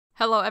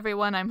Hello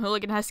everyone, I'm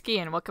HooliganHusky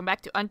and welcome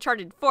back to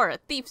Uncharted 4, A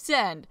Thief's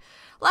End.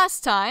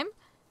 Last time,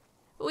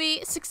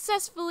 we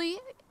successfully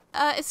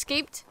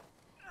escaped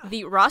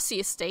the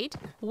Rossi estate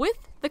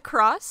with the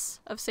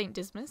cross of St.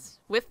 Dismas,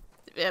 with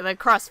the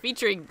cross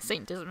featuring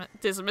St.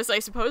 Dismas, I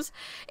suppose,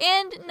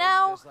 and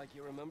now Just like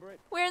you remember it?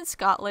 we're in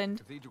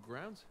Scotland. Cathedral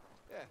grounds?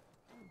 Yeah.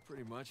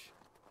 Pretty much.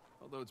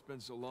 Although it's been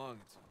so long,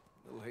 it's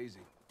a little hazy.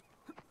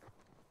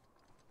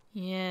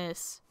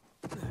 Yes.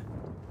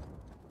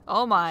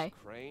 Oh my.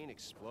 Crane,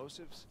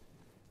 explosives.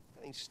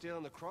 I think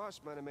stealing the cross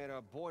might have made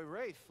our boy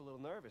Rafe a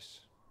little nervous.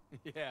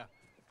 Yeah,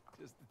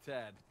 just a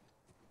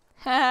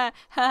tad.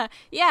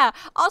 Yeah,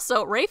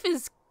 also, Rafe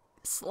is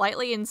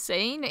slightly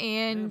insane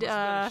and, Man, must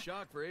have been a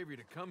shock for Avery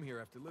to come here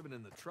after living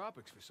in the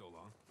tropics for so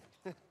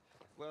long.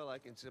 Well, I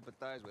can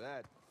sympathize with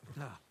that.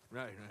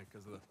 Right,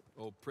 because of the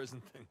old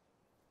prison thing.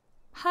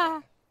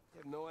 ha. You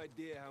have no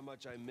idea how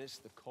much I miss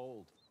the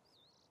cold.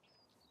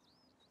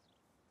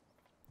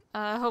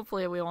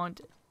 Hopefully we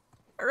won't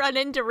run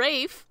into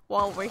Rafe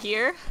while we're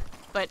here,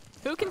 but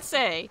who can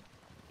say?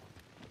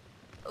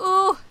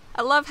 Ooh,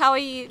 I love how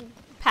he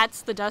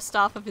pats the dust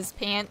off of his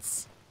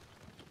pants.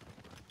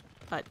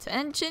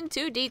 Attention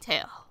to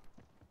detail.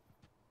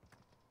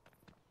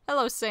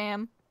 Hello,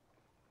 Sam.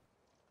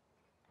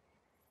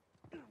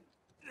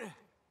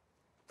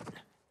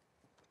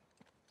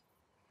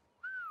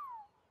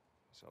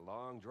 It's a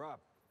long drop.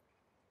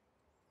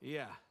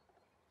 Yeah.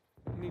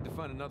 We need to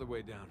find another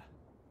way down.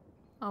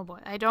 Oh boy,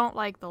 I don't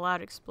like the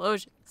loud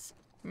explosions.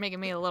 You're making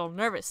me a little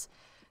nervous.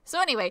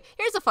 So anyway,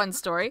 here's a fun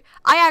story.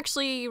 I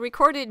actually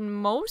recorded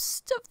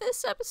most of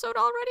this episode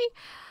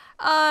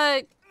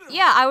already.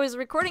 Yeah, I was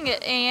recording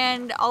it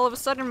and all of a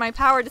sudden my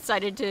power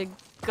decided to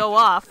go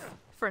off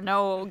for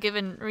no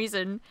given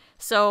reason.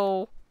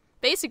 So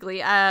basically,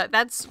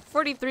 that's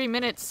 43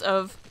 minutes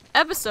of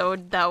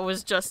episode that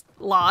was just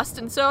lost,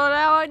 and so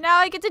now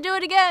I get to do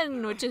it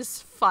again, which is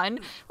fun.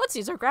 Let's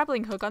use our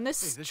grappling hook on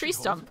this Hey, this tree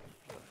should hold. stump.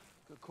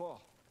 Good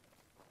call.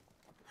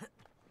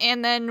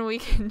 And then we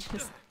can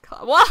just...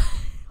 What?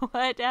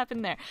 What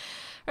happened there?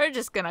 We're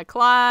just gonna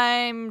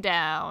climb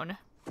down.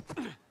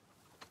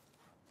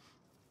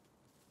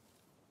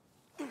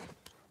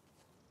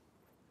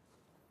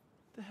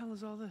 The hell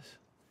is all this?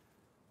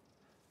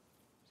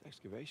 It's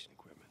excavation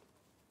equipment.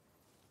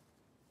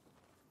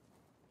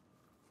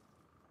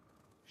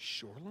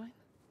 Shoreline?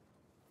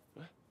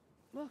 What?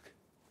 Look.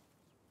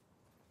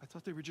 I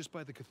thought they were just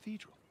by the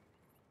cathedral.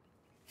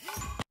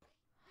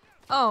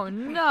 Oh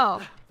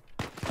no!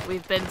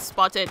 We've been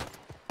spotted.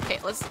 Okay,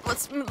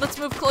 let's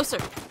move closer.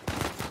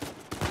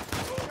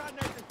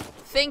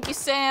 Thank you,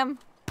 Sam.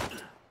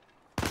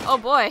 Oh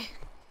boy,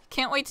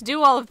 can't wait to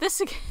do all of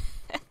this again.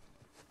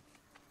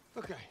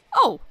 Okay,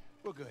 Oh,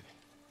 we're good.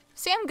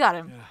 Sam got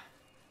him. Yeah.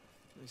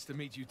 Nice to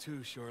meet you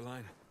too,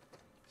 Shoreline.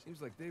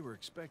 Seems like they were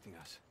expecting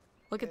us.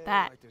 Look at Yeah,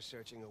 that. like they're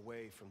searching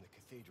away from the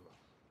cathedral.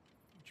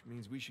 Which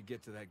means we should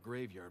get to that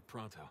graveyard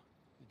pronto.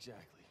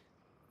 Exactly.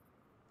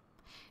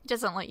 It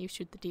doesn't let you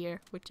shoot the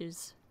deer, which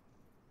is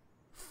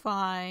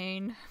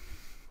fine.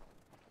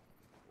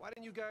 Why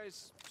didn't you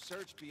guys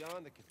search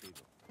beyond the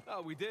cathedral?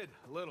 Oh, we did,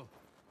 a little.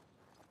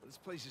 But this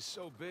place is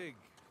so big,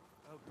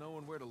 without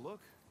knowing where to look,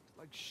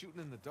 like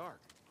shooting in the dark.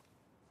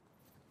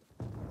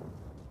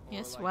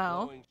 Yes, Or like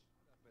well. blowing up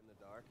in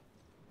the dark.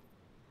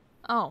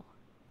 Oh,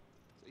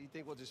 So you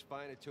think we'll just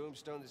find a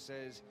tombstone that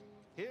says,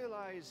 "Here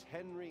lies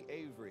Henry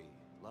Avery,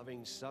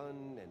 loving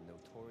son and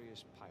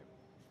notorious pirate."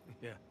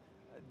 Yeah,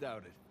 I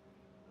doubt it.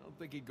 I don't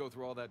think he'd go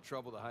through all that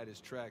trouble to hide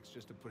his tracks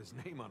just to put his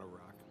name on a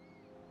rock.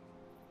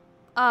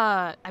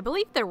 I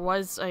believe there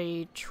was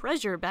a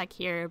treasure back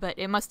here, but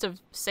it must have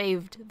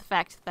saved the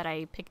fact that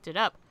I picked it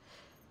up.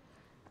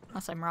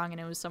 Unless I'm wrong and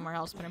it was somewhere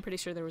else, but I'm pretty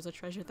sure there was a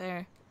treasure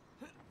there.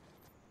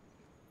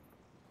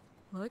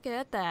 Look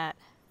at that.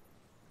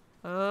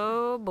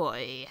 Oh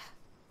boy.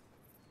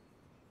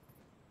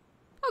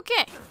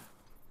 Okay.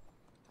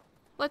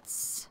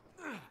 Let's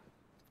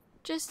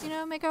just,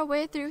 make our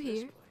way through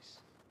here. Place.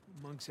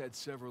 Monks had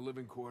several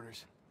living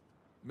quarters.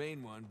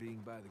 Main one being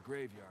by the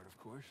graveyard, of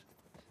course.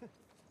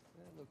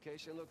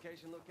 Location,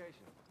 location,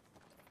 location.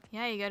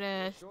 Yeah, you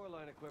gotta...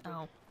 Shoreline equipment.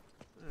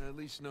 Oh, At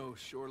least no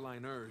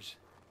shoreliners.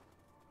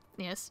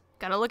 yes.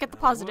 Gotta look at the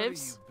Now, what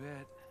positives. do you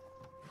bet?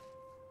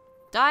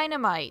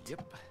 Dynamite.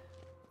 Yep.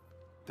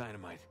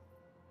 Dynamite.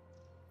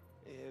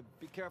 Yeah,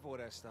 be careful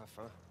with that stuff,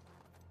 huh?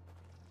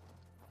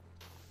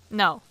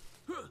 No.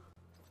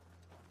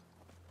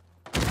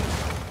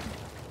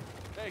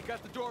 Hey,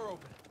 got the door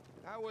open.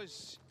 That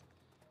was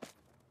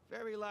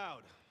very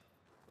loud.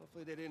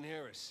 Hopefully they didn't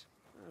hear us.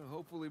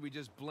 Hopefully we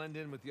just blend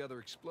in with the other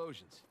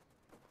explosions.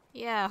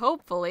 Yeah,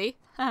 hopefully.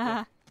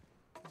 There's a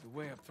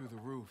way up through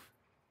the roof.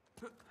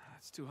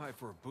 It's too high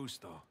for a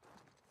boost, though.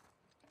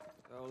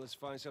 Oh, let's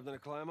find something to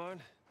climb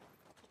on.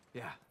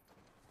 Yeah.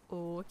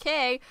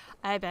 Okay,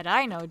 I bet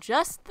I know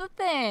just the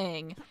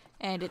thing.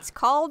 And it's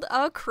called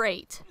a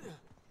crate.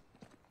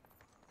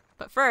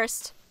 But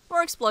first,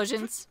 more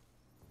explosions.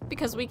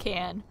 Because we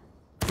can.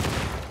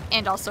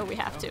 And also we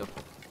have to.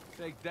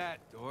 Take that,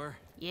 door.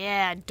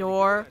 Yeah,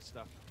 door. That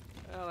stuff.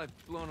 Well,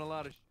 I've blown a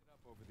lot of shit up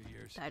over the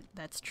years.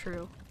 That's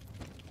true.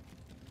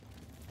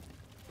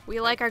 We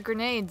like our We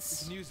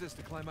grenades. can use this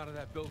to climb out of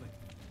that building.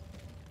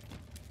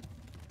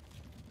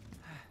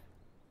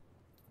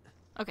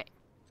 Okay.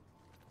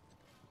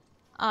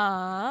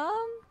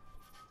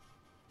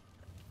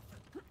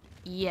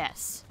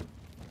 Yes.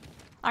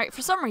 Alright,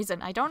 for some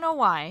reason, I don't know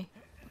why,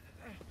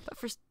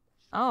 but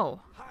oh.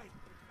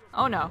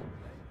 Oh no.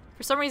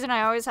 For some reason,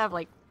 I always have,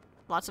 like,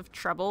 lots of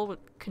trouble with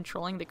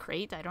controlling the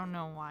crate. I don't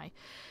know why.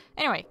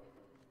 Anyway,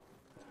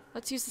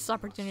 let's use this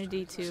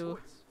opportunity to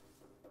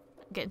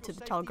get into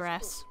the tall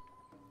grass.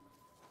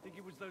 Think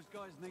it was those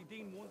guys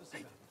Nadine warned us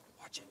about.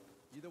 Watch it.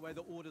 Either way,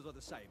 the orders are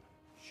the same.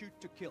 Shoot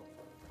to kill.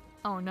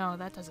 Oh no,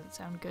 that doesn't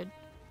sound good.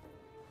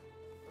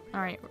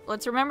 Alright,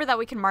 let's remember that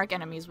we can mark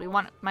enemies. We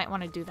might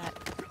want to do that.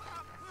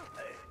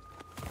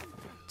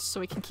 So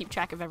we can keep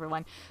track of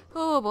everyone.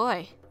 Oh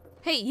boy.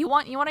 Hey, you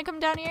want to come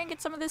down here and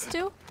get some of this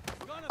too?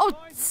 Oh,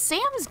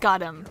 Sam's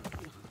got him.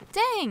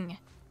 Dang.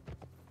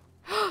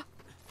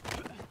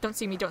 Don't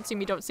see me, don't see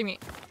me, don't see me.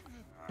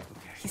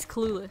 He's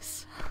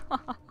clueless.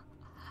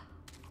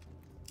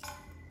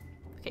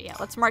 Okay, yeah,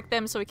 let's mark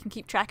them so we can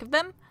keep track of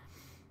them.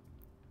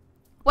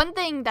 One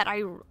thing that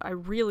I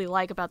really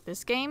like about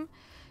this game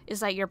is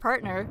that your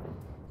partner,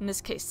 in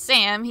this case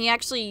Sam, he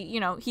actually, you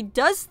know, he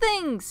does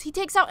things. He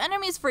takes out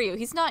enemies for you.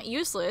 He's not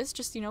useless,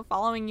 just, you know,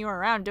 following you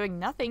around doing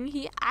nothing.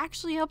 He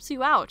actually helps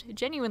you out,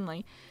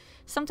 genuinely.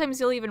 Sometimes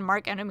he'll even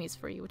mark enemies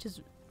for you, which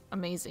is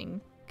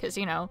amazing. Because,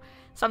 you know,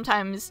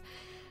 sometimes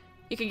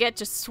you can get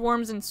just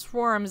swarms and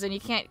swarms and you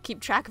can't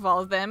keep track of all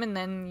of them, and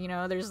then, you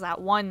know, there's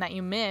that one that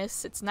you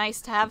miss. It's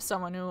nice to have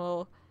someone who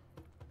will,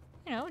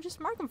 you know,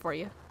 just mark them for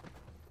you.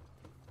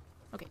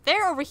 Okay,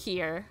 they're over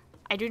here.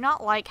 I do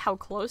not like how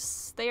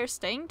close they are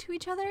staying to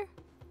each other.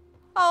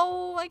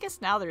 Oh, I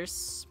guess now they're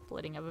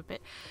splitting up a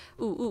bit.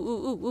 Ooh, ooh,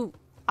 ooh, ooh, ooh.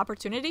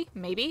 Opportunity?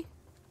 Maybe?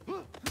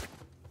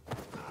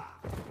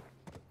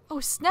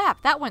 Oh,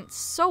 snap. That went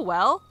so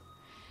well.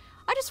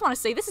 I just want to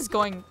say this is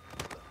going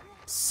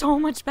so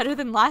much better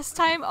than last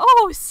time.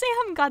 Oh,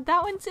 Sam got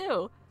that one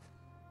too.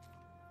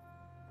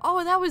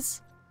 Oh, that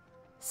was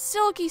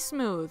silky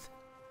smooth.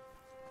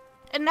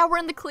 And now we're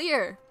in the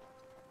clear.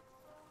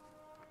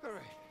 All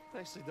right,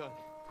 nicely done.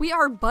 We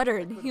are butter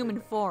in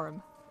human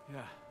form.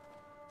 Yeah.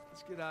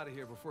 Let's get out of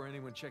here before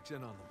anyone checks in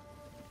on them.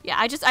 Yeah,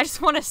 I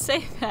just want to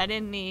say that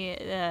in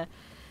the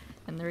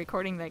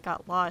recording that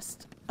got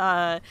lost,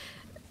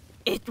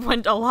 it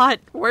went a lot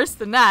worse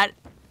than that.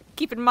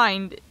 Keep in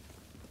mind,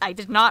 I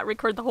did not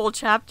record the whole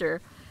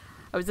chapter.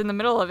 I was in the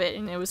middle of it,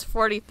 and it was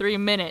 43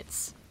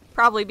 minutes.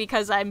 Probably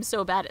because I'm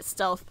so bad at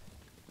stealth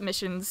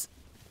missions.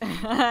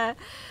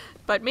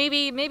 But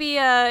maybe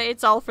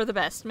it's all for the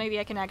best. Maybe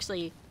I can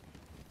actually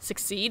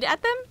succeed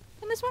at them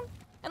in this one.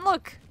 And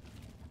look,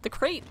 the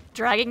crate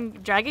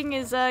dragging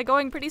is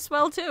going pretty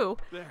swell too.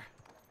 There.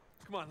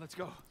 Come on, let's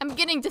go. I'm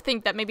beginning to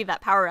think that maybe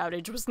that power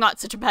outage was not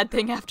such a bad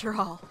thing after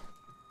all.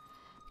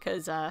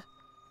 Because, I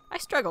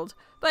struggled.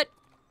 But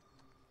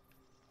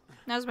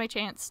now's my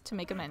chance to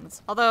make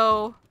amends.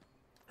 Although,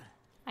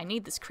 I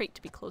need this crate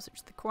to be closer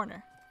to the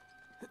corner.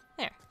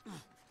 There.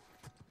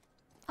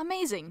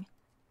 Amazing.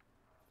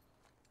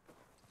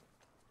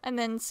 And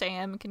then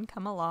Sam can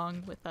come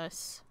along with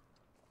us.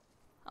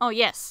 Oh,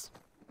 yes.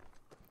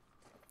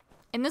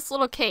 In this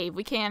little cave,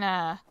 we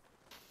can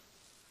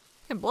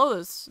blow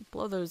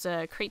those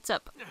crates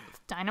up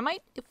with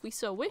dynamite if we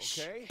so wish.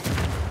 Okay.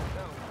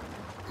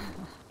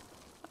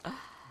 No.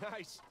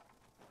 Nice.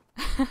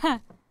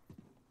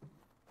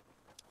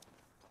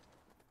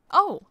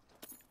 Oh.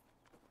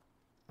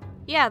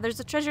 Yeah, there's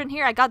a treasure in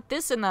here. I got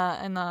this in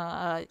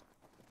the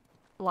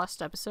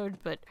lost episode,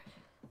 but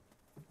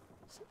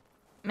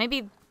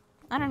maybe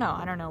I don't know.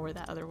 I don't know where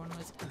that other one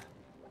was.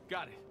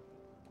 Got it.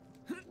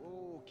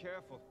 Oh,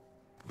 careful.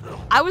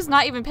 I was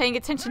not even paying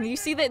attention. You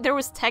see that there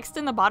was text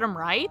in the bottom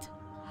right?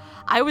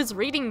 I was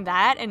reading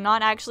that and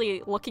not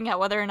actually looking at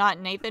whether or not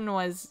Nathan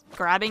was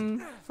grabbing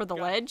for the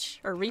ledge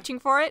or reaching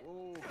for it.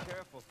 Oh,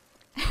 careful.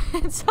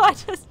 And so I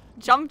just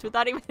jumped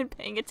without even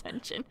paying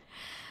attention.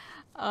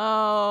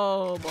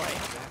 Oh boy.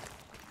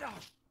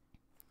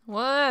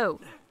 Whoa.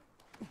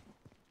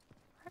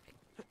 Alright.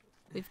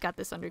 We've got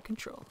this under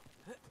control.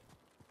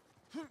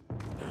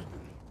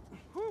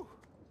 Whew.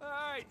 All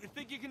right, you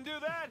think you can do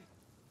that?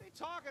 What are you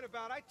talking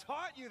about? I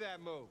taught you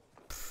that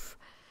move.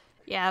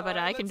 Yeah, but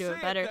I can do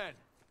it better.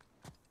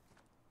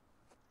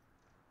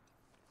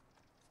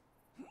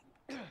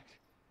 You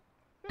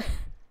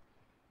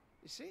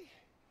see?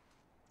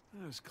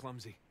 That was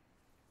clumsy.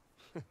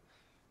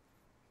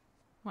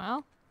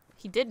 Well,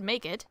 he did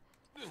make it.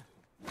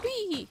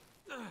 Whee!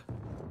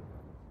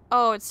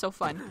 Oh, it's so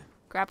fun.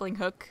 Grappling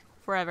hook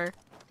forever.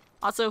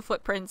 Also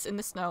footprints in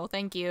the snow,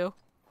 thank you.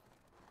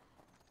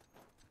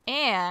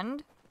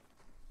 And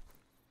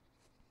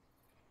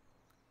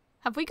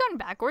have we gone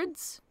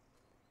backwards?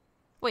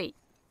 Wait,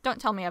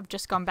 don't tell me I've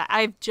just gone back.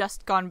 I've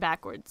just gone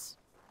backwards.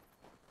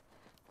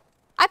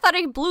 I thought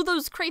I blew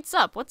those crates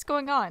up. What's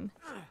going on?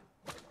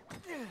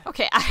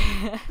 Okay,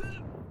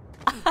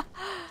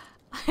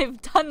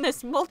 I've done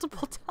this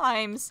multiple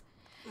times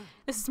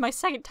This is my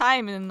second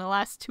time in the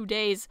last 2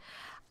 days.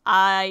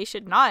 I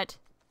should not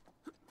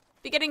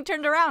be getting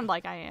turned around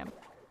like I am.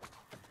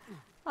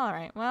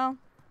 Alright, well.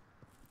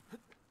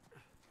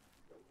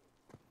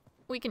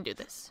 We can do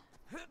this.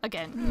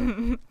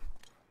 Again.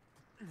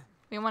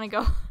 We want to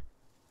go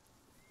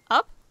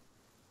up?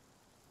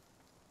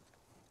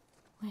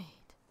 Wait.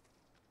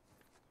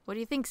 What do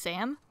you think,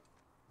 Sam?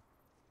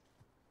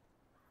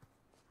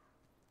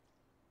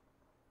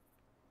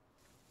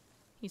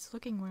 He's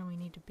looking where we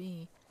need to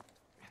be.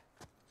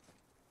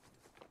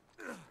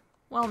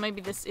 Well,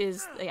 maybe this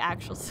is the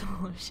actual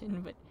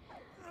solution, but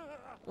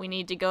we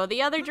need to go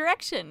the other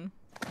direction.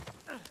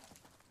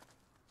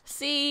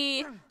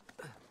 See?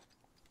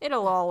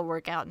 It'll all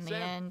work out in the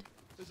Sam, end.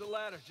 There's a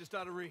ladder just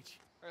out of reach.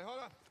 Hey, hold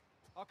up.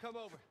 I'll come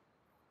over.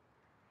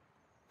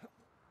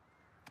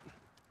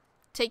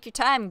 Take your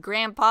time,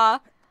 Grandpa.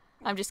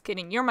 I'm just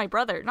kidding. You're my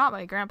brother, not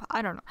my grandpa.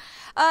 I don't know.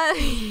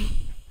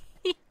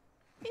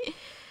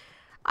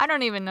 I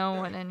don't even know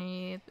what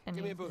any Give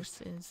me a of boost.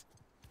 this is.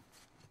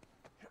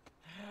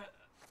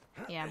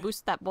 Yeah,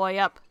 boost that boy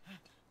up.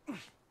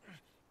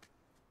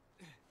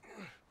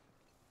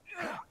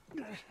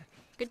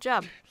 Good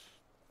job.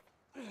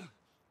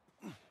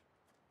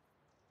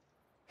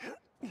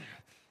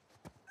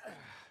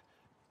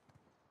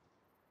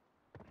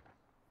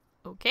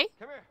 Okay.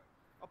 Come here.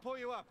 I'll pull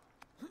you up.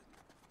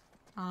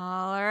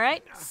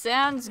 Alright.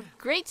 Sounds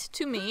great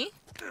to me.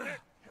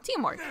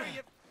 Teamwork. There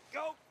you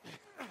go.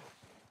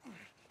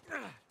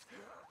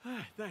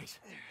 Thanks.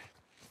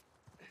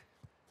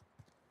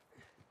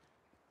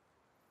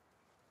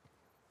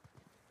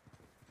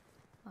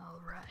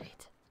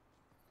 Alright.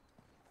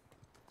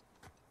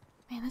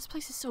 Man, this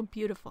place is so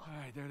beautiful. All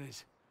right, there it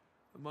is.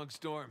 The Monk's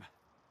Dorm.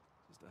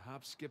 Just a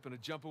hop, skip, and a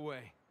jump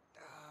away.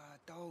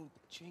 Don't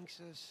jinx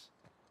us.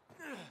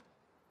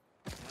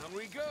 Down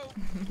we go.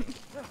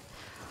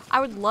 I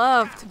would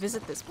love to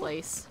visit this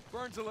place.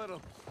 Burns a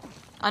little.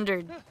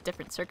 Under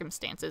different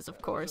circumstances,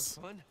 of course.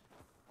 Fun.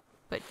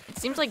 But it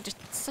seems like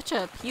just such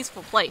a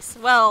peaceful place.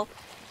 Well,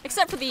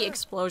 except for the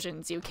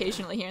explosions you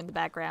occasionally hear in the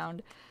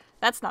background.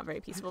 That's not very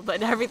peaceful,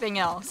 but everything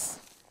else.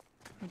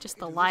 Just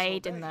the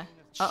light and the...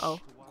 Uh-oh.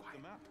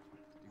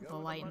 The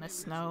light and the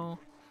snow.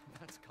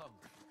 That's cold.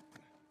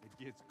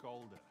 It gets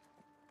colder.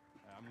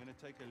 I'm gonna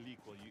take a leak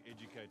while you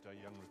educate our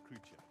young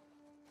recruit here.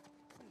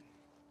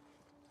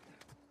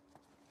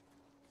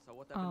 So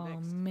what happened Oh,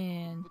 next?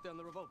 man. Put down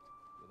the revolt.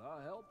 With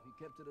our help,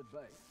 he kept it at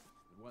bay.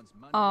 But once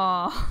money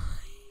Oh,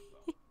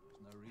 there's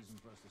no reason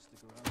for us to stick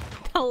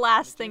around. the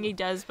last thing he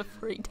does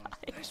before he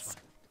dies.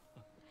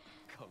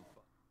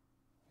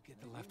 Get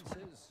the left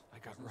one. I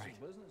got right.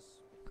 Business.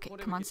 Okay, Why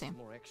don't come we on, get some Sam.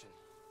 more action?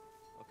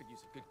 I could use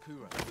a good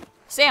coup right now.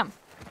 Sam!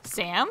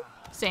 Sam?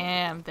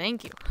 Sam,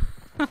 thank you.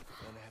 Gonna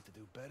have to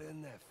do better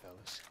than that,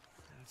 fellas.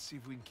 Let's see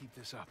if we can keep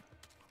this up.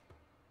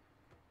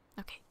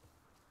 Okay.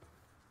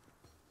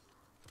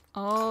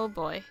 Oh,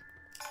 boy.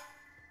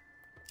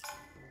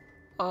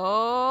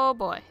 Oh,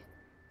 boy.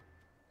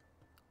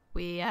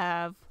 We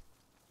have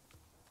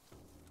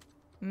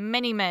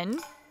many men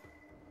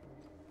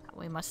that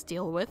we must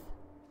deal with.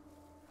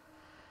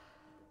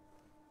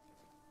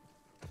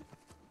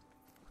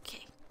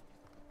 Okay.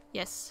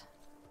 Yes.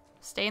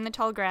 Stay in the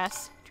tall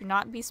grass. Do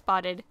not be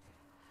spotted.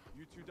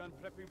 You two done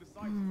prepping the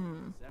site?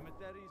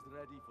 Cemetery's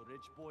ready for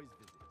Rich Boy's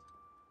visit.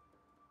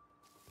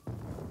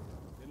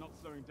 They're not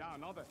slowing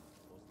down, are they?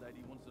 Boss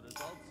lady wants the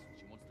results.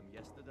 She wants them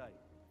yesterday.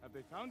 Have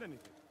they found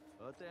anything?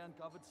 Heard they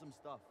uncovered some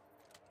stuff,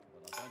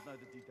 but I don't know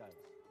the details.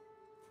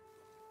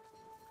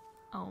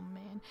 Oh,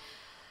 man.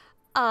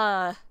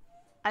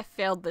 I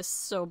failed this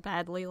so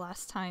badly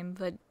last time,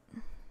 but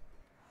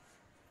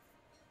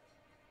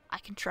I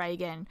can try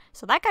again.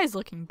 So that guy's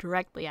looking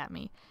directly at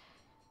me.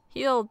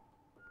 He'll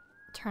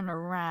turn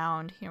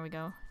around. Here we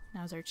go.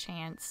 Now's our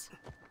chance.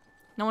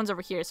 No one's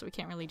over here, so we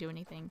can't really do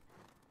anything.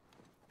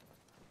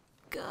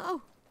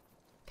 Go!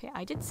 Okay,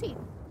 I did see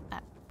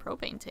that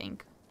propane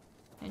tank.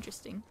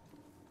 Interesting.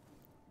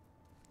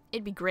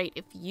 It'd be great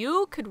if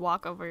you could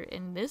walk over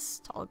in this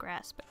tall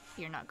grass, but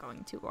you're not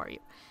going to, are you?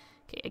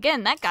 Okay,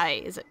 again, that guy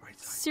is a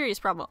serious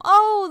problem.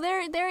 Oh,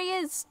 there he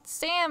is!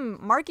 Sam,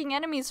 marking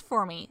enemies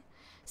for me.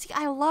 See,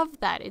 I love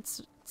that.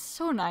 It's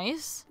so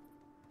nice.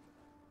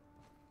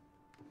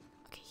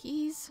 Okay,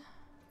 he's...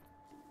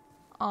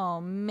 Oh,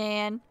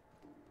 man.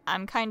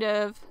 I'm kind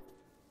of...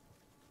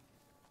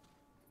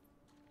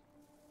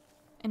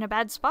 in a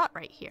bad spot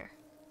right here.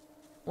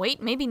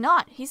 Wait, maybe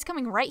not. He's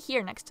coming right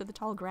here next to the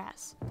tall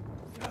grass.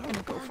 I'm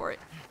gonna go for it.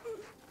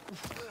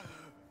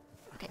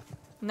 Okay,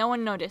 no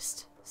one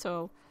noticed,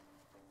 so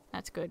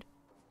that's good.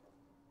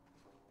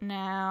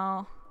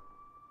 Now...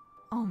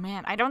 Oh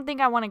man, I don't think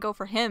I want to go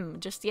for him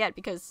just yet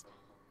because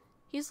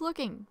he's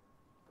looking.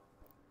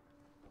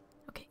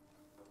 Okay.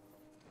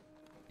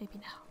 Maybe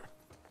now.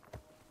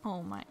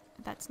 Oh my,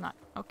 that's not...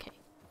 Okay.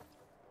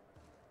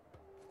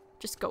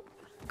 Just go.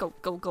 Go,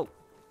 go, go.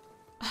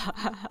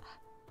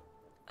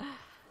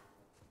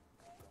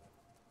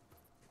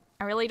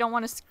 I really don't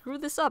want to screw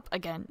this up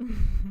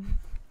again.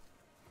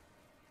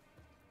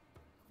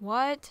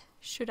 What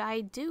should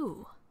I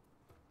do?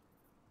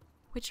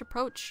 Which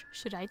approach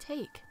should I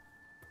take?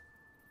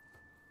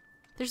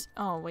 There's...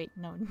 Oh, wait.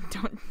 No,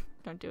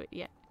 don't do it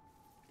yet.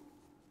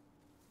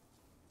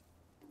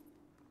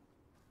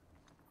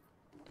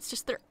 It's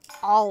just they're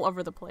all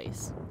over the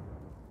place.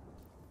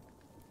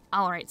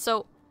 Alright,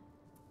 so...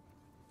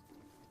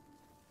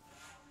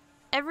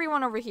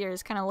 everyone over here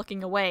is kind of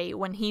looking away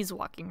when he's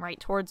walking right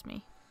towards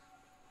me.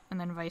 And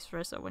then vice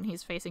versa. When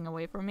he's facing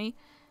away from me,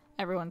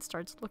 everyone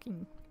starts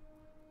looking...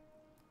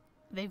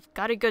 They've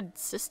got a good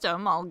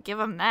system, I'll give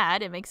them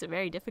that. It makes it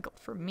very difficult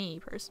for me,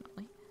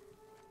 personally.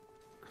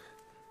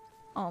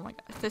 Oh my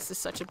god, this is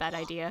such a bad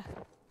idea.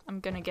 I'm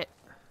gonna get...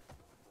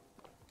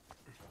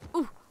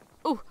 Ooh!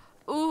 Ooh!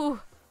 Ooh!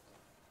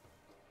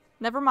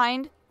 Never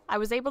mind. I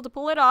was able to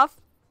pull it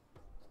off.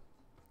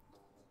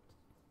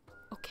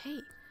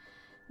 Okay.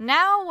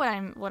 Now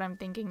what I'm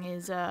thinking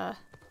is,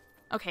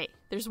 okay,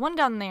 there's one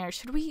down there.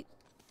 Should we...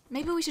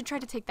 Maybe we should try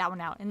to take that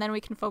one out, and then we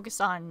can focus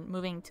on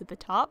moving to the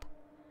top.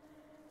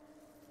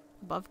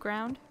 Above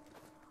ground.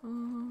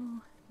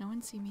 Oh, no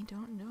one see me.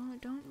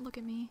 Don't look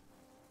at me.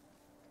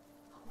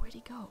 Oh, where'd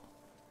he go?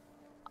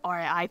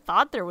 Alright, I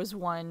thought there was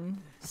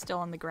one still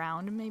on the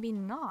ground. Maybe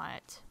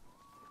not.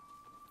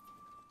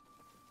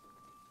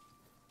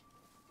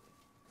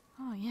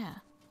 Oh, yeah.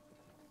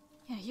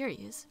 Yeah, here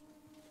he is.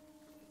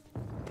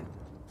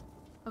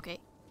 Okay.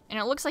 And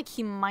it looks like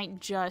he might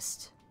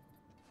just...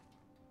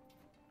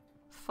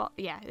 fall.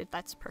 Yeah,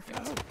 that's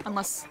perfect.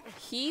 Unless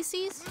he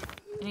sees?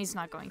 And he's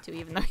not going to,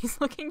 even though he's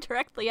looking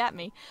directly at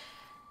me.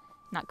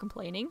 Not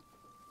complaining.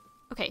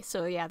 Okay,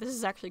 so yeah, this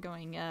is actually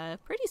going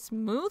pretty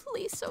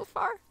smoothly so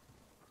far.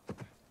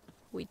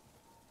 We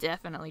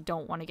definitely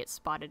don't want to get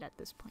spotted at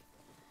this point.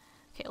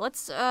 Okay,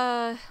 let's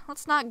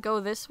not go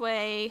this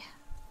way.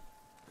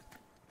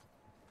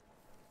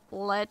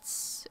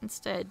 Let's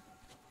instead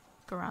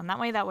go around that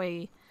way. That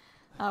way,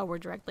 we're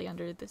directly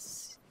under the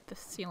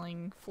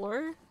ceiling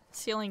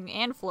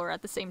and floor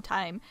at the same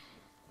time.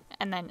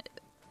 And then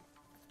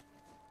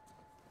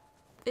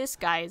this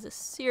guy is a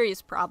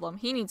serious problem.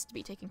 He needs to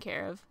be taken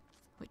care of,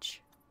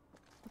 which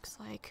looks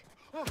like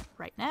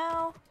right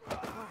now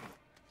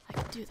I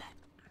can do that.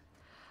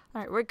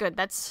 All right, we're good.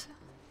 That's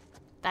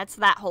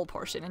that whole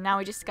portion, and now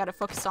we just gotta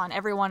focus on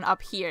everyone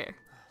up here.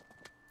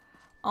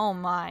 Oh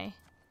my.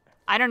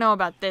 I don't know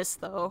about this,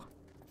 though.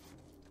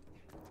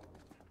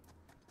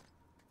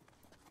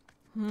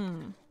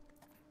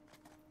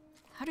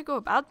 How to go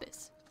about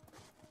this?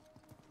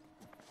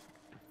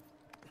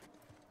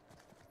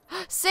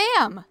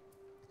 Sam!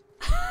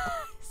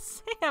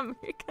 Sam,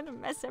 you're gonna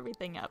mess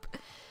everything up.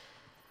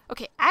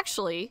 Okay,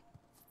 actually,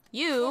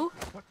 you...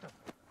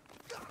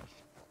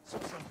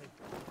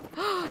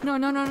 No,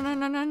 no, no, no,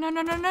 no, no, no,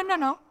 no, no, no, no,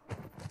 no.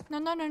 No,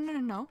 no, no, no, no,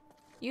 no.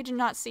 You did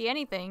not see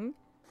anything.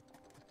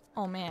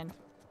 Oh, man.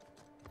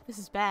 This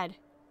is bad.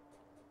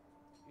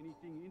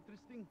 Anything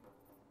interesting?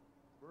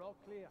 We're all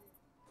clear.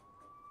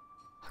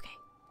 Okay,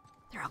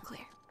 they're all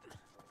clear.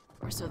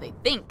 Or so they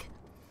think.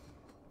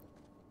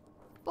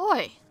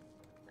 Boy,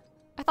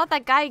 I thought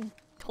that guy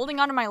holding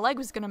onto my leg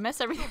was gonna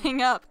mess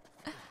everything up.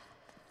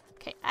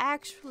 Okay,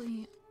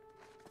 actually...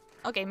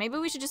 Okay, maybe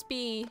we should just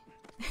be...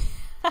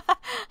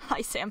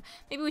 Hi, Sam.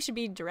 Maybe we should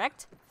be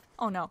direct?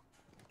 Oh, no.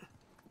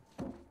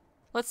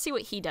 Let's see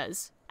what he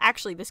does.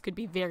 Actually, this could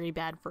be very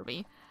bad for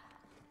me.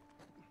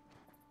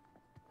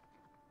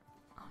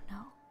 Oh,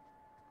 no.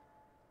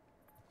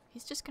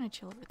 He's just gonna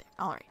chill over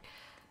there. Alright.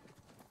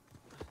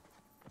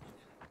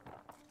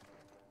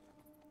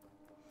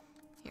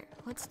 Here,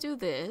 let's do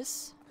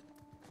this.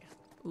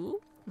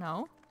 Ooh,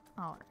 no.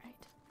 Alright.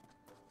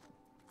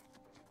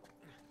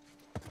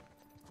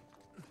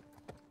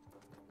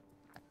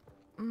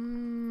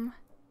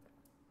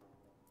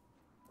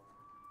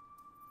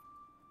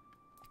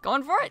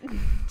 Going for it!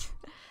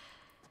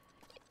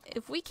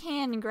 If we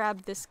can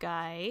grab this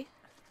guy...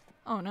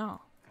 Oh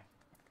no.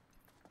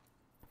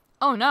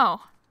 Oh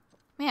no!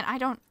 Man, I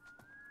don't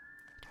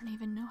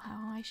even know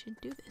how I should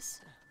do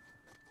this.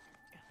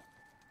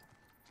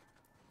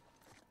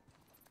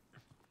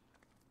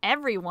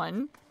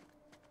 Everyone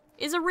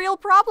is a real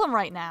problem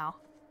right now.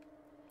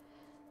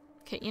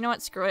 Okay, you know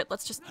what? Screw it.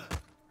 Let's just...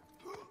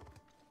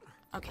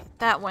 Okay,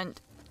 that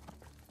went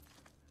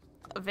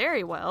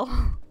very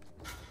well.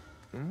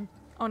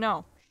 Oh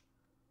no.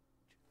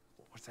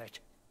 What's that?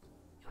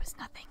 It was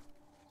nothing.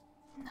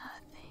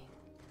 Nothing.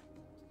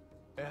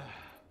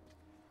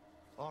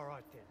 All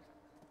right then.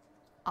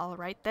 All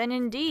right then,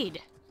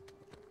 indeed.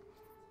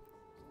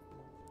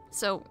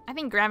 So, I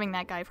think grabbing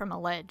that guy from a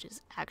ledge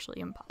is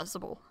actually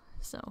impossible.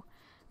 So,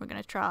 we're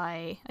gonna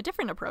try a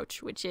different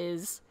approach, which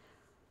is...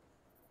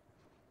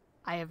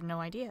 I have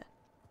no idea.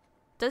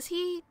 Does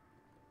he...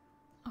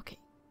 Okay.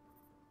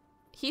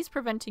 He's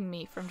preventing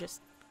me from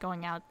just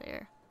going out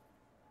there.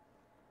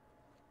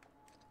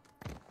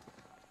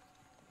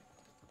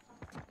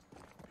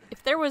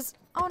 If there was...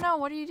 Oh no,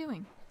 what are you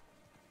doing?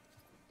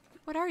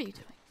 What are you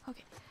doing?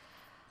 Okay.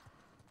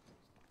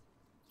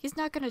 He's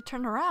not gonna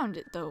turn around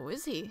it though,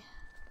 is he?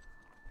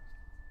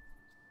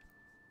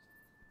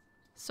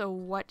 So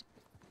what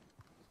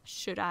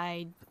should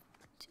I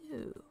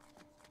do?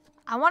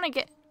 I want to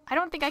get... I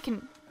don't think I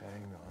can...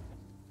 Hang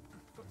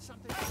on.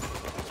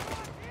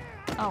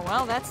 Oh,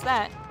 well, that's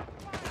that.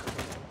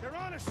 They're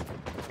on us.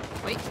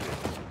 Wait.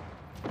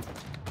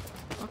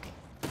 Okay.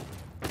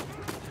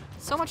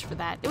 So much for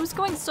that. It was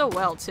going so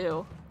well,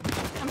 too.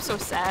 I'm so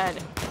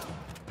sad.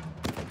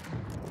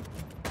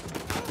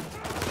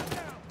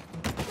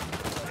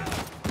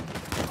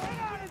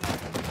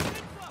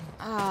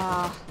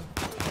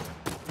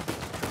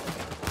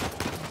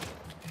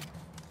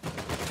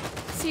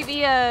 See,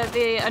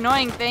 the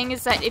annoying thing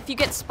is that if you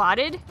get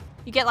spotted,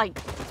 you get like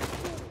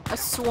a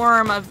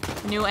swarm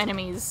of new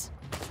enemies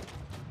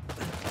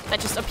that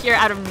just appear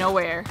out of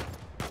nowhere.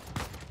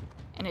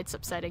 And it's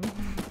upsetting.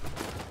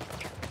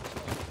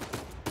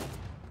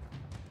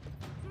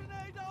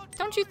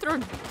 Don't you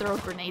throw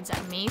grenades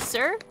at me,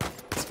 sir?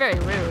 It's very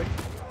rude.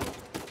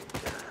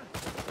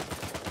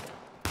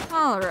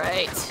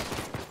 Alright.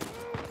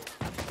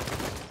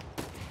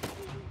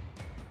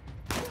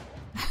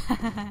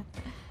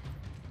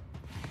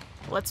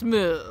 Let's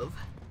move.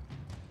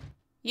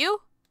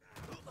 You?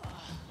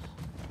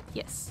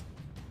 Yes.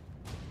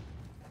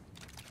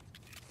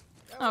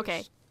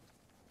 Okay.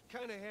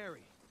 Kind of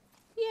hairy.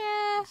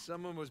 Yeah.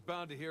 Someone was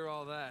bound to hear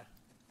all that.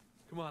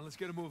 Come on, let's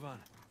get a move on.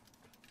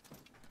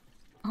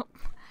 Oh.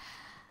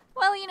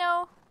 Well, you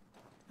know,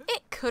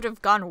 it could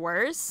have gone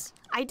worse.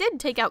 I did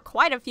take out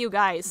quite a few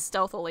guys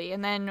stealthily,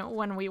 and then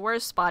when we were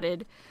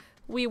spotted,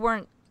 we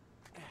weren't...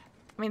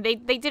 I mean,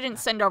 they didn't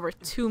send over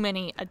too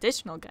many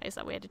additional guys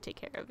that we had to take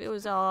care of. It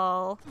was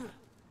all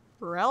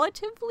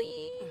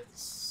relatively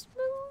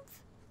smooth.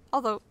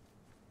 Although,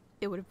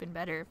 it would have been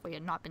better if we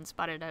had not been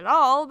spotted at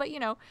all, but you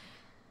know,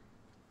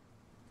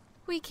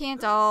 we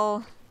can't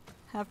all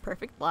have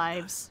perfect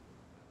lives.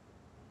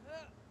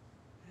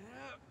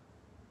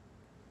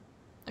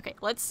 Okay,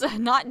 let's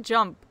not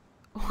jump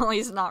while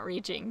he's not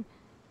reaching.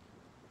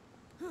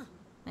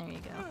 There you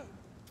go.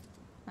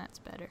 That's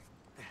better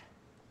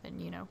than,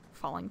 you know,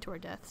 falling to our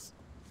deaths.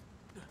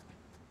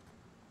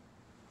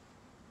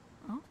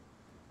 Oh.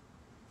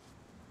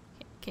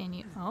 Can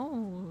you...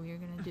 Oh, you're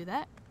gonna do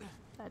that.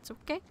 That's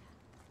okay.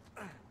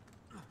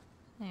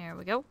 There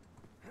we go.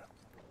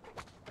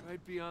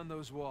 Right beyond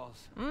those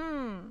walls.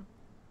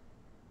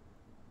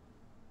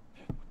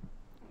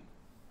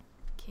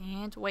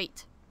 Can't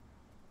wait.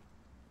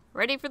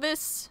 Ready for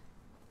this?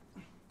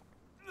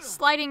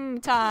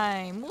 Sliding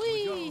time.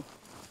 Whee!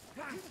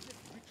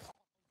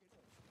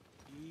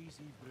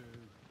 Easy, bro.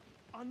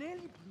 I nearly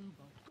blew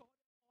my arms off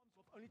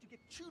only to get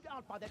chewed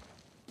out by that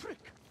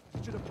prick.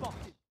 Should have bought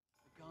it.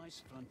 The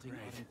guy's fronting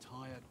our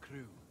entire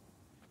crew.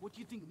 What do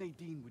you think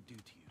Nadine would do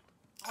to you?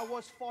 I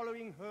was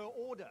following her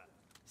order.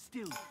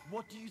 Still,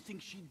 what do you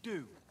think she'd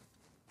do?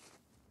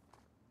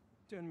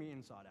 Turn me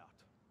inside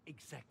out.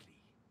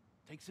 Exactly.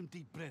 Take some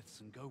deep breaths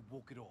and go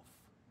walk it off.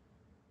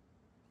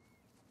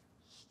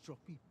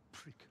 Stroppy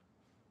prick.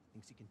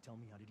 Thinks he can tell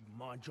me how to do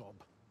my job.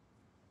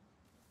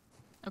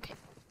 Okay.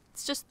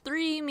 It's just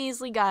 3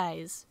 measly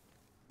guys.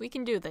 We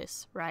can do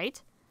this,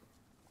 right?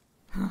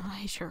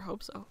 I sure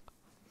hope so.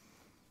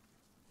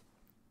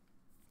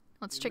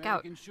 Let's check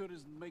out. Sure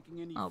isn't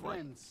making any Oh, boy.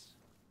 friends.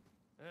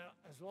 Yeah,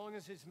 as long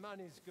as his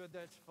money's good,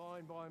 that's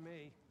fine by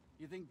me.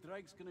 You think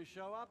Drake's gonna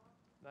show up?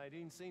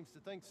 Nadine seems to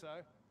think so.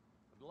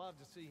 I'd love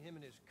to see him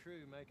and his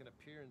crew make an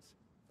appearance.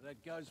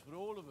 That goes for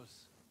all of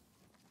us.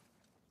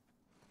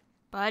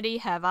 Buddy,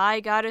 have I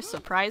got a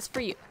surprise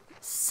for you.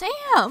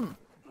 Sam!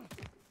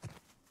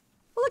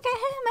 Look at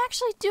him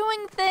actually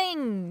doing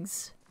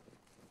things!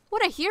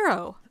 What a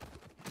hero!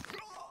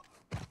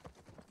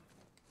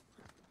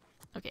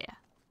 Okay, yeah.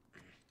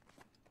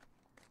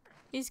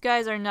 These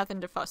guys are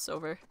nothing to fuss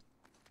over.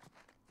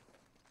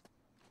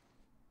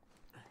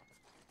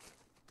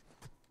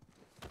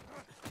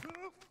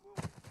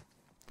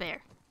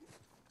 There.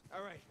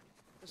 All right,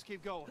 let's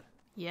keep going.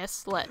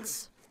 Yes,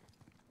 let's.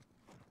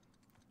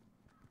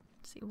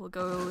 See, we'll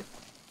go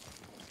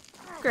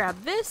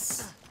grab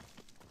this.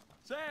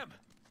 Sam!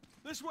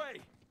 This way!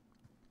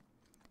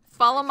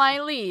 Follow my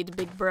lead,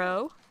 big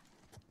bro.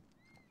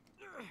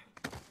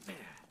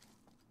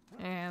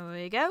 There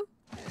we go.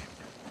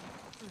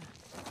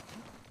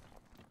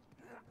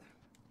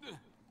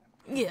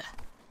 Yeah.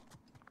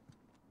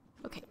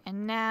 Okay,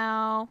 and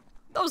now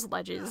those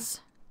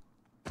ledges.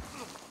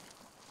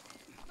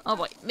 Oh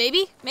boy,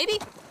 maybe? Maybe?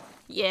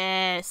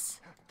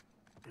 Yes.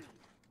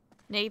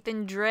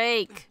 Nathan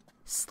Drake,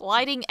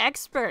 sliding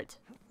expert.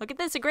 Look at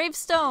this, a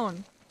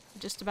gravestone.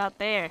 Just about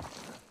there.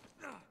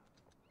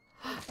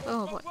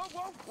 Oh boy.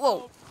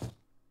 Whoa.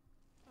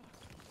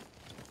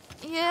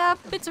 Yeah,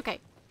 it's okay.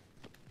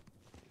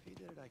 If he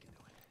did it, I can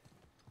do it.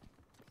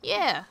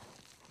 Yeah.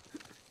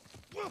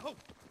 Whoa!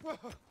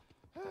 Whoa!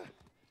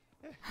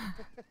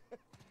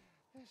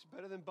 It's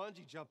better than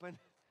bungee jumping.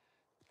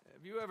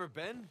 Have you ever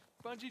been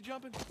bungee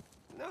jumping?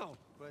 No,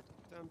 but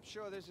I'm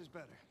sure this is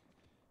better.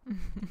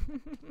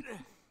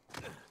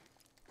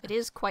 It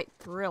is quite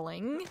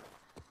thrilling.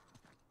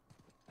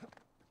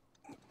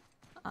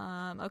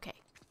 Okay.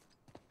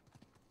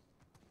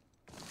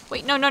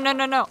 Wait, no.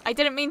 I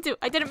didn't mean to.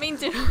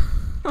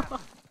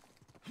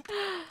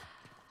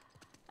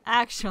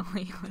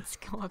 Actually, let's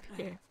go up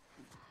here.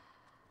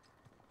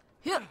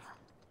 Yeah.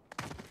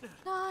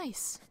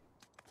 Nice.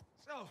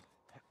 So,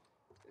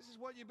 this is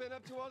what you've been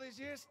up to all these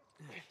years?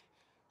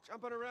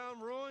 Jumping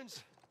around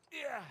ruins?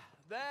 Yeah,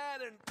 that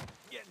and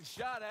getting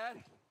shot at.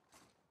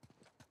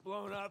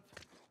 Blown up.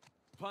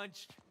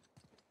 Punched.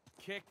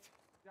 Kicked.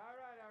 All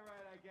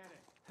right, I get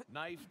it.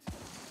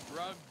 Knifed.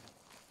 Drugged.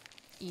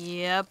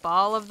 Yep,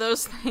 all of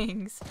those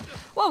things.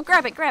 Whoa,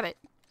 grab it, grab it.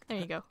 There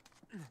you go.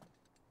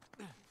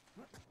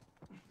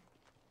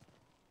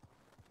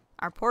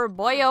 Our poor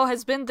boyo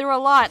has been through a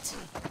lot.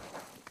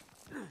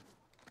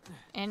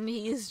 And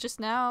he's just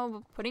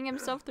now putting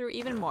himself through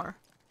even more.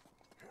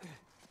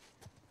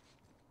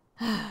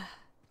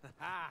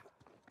 Ha!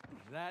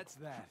 That's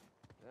that.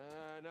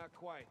 Not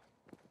quite.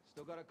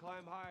 Still gotta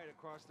climb higher to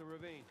cross the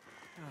ravine.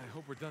 I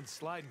hope we're done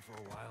sliding for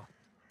a while.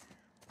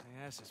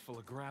 My ass is full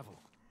of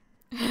gravel.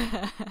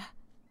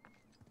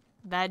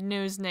 Bad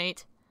news,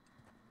 Nate.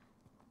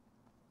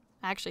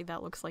 Actually,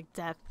 that looks like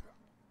death.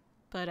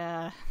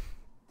 But,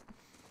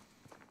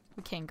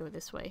 we can't go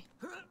this way.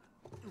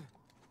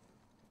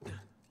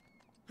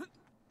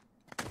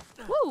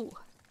 Woo!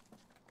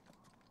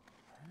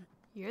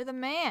 You're the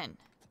man.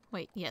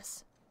 Wait,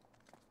 yes.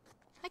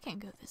 I can't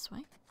go this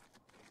way.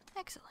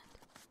 Excellent.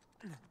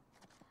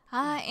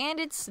 And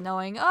it's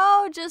snowing.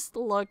 Oh, just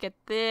look at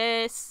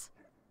this.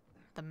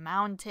 The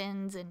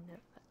mountains and the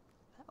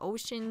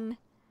ocean.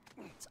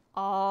 It's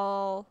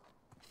all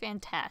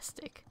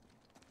fantastic.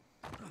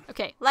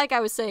 Okay, like I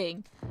was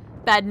saying,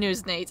 bad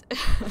news, Nate.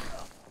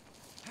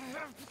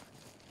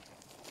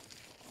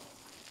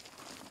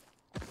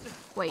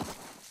 Wait.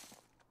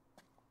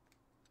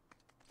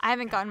 I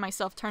haven't gotten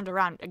myself turned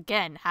around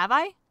again, have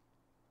I?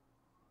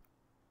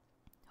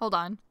 Hold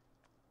on.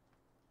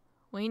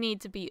 We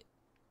need to be...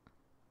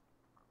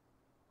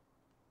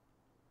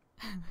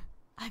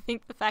 I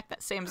think the fact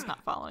that Sam's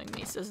not following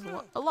me says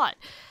a lot.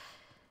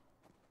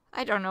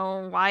 I don't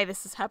know why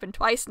this has happened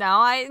twice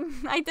now.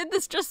 I did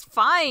this just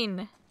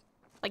fine.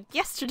 Like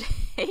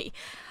yesterday.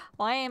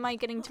 Why am I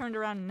getting turned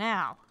around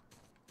now?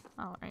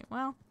 Alright,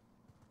 well.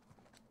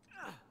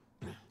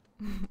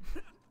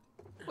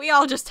 We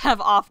all just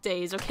have off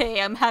days,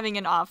 okay? I'm having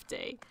an off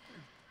day.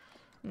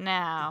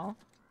 Now.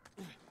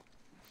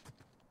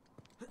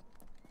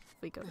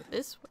 If we go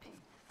this way.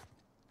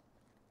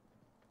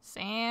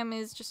 Sam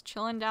is just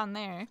chilling down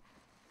there.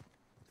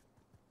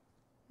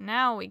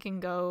 Now we can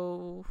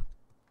go...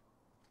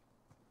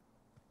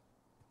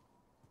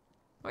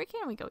 Where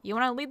can we go? You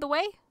want to lead the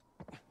way?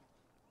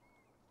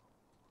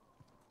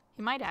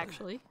 You might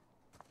actually.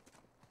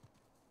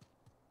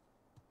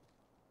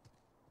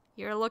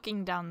 You're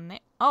looking down there.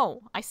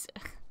 Oh, I see.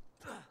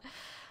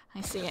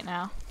 I see it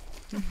now.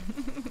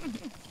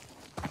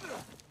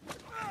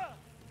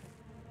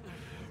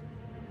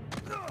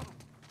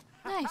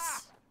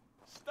 Nice.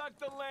 Stuck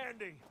the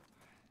landing.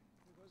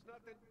 There was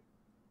nothing.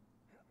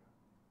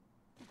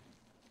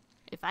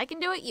 If I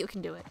can do it, you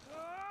can do it.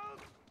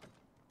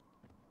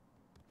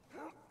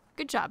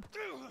 Good job.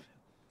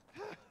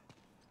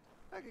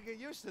 I could get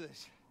used to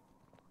this.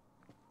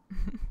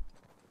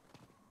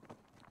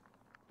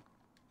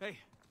 Hey,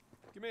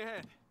 give me a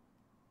hand.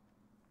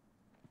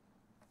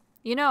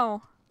 You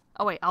know.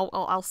 Oh wait,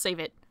 I'll save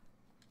it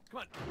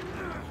Come on.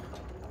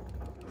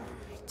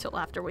 till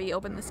after we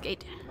open this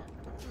gate.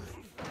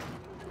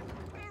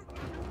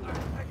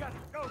 I got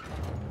it. Go.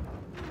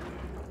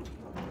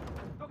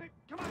 Okay,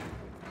 come on.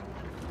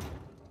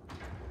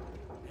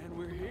 And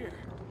we're here.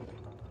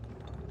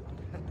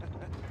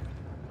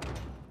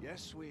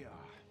 Yes, we are.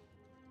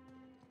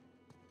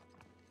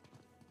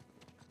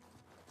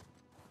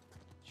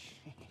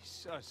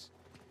 Jesus.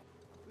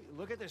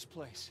 Look at this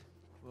place.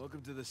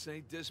 Welcome to the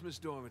St. Dismas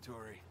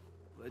Dormitory.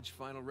 Alleged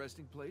final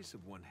resting place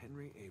of one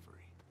Henry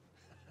Avery.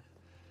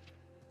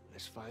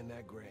 Let's find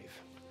that grave.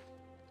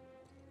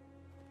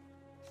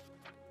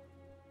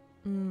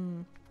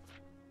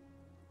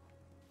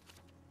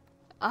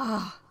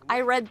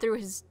 I read through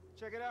his...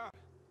 Check it out.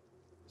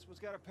 This one's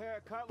got a pair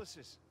of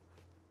cutlasses.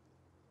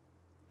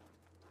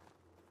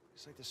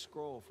 It's like the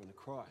scroll from the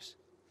cross.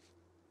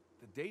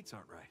 The dates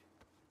aren't right.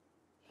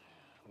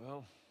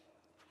 Well,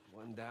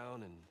 one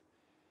down and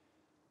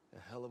a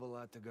hell of a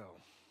lot to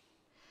go.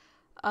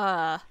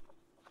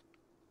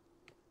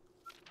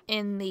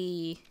 In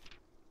the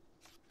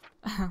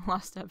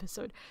last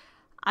episode,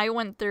 I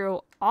went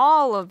through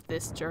all of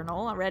this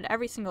journal. I read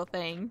every single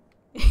thing.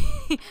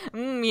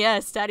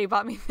 Yes, Daddy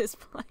bought me this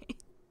plane.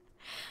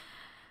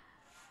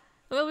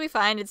 We'll be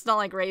fine. It's not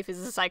like Rafe is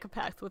a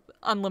psychopath with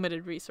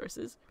unlimited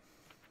resources.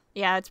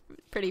 Yeah, it's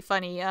pretty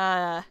funny.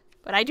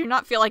 But I do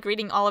not feel like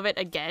reading all of it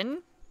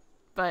again.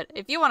 But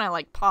if you want to,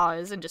 like,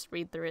 pause and just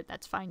read through it,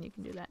 that's fine. You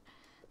can do that.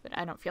 But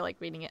I don't feel like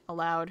reading it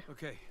aloud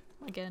Okay.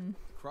 again.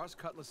 Cross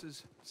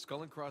cutlasses,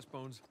 skull and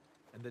crossbones,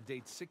 and the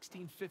date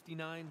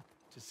 1659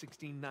 to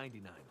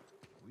 1699.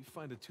 We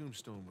find a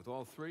tombstone with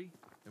all three,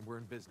 and we're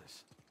in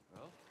business.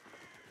 Well,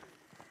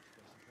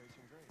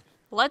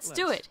 Let's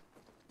do it.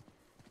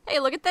 Hey,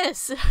 look at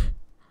this. Yeah,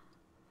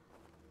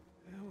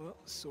 well,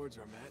 swords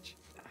are a match.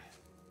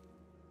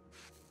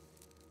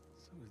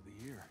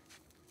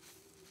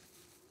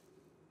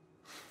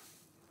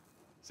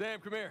 Sam,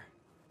 come here.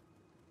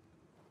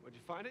 Where'd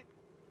you find it?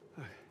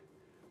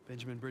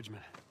 Benjamin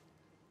Bridgman.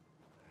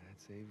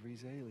 That's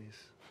Avery's alias.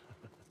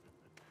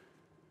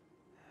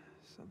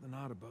 Something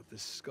odd about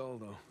this skull,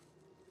 though.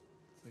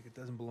 It's like it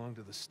doesn't belong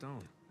to the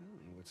stone.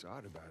 Well, what's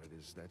odd about it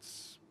is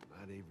that's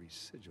not Avery's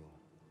sigil.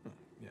 Huh.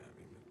 Yeah, I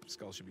mean, the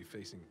skull should be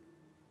facing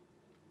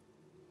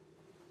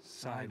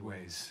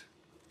sideways.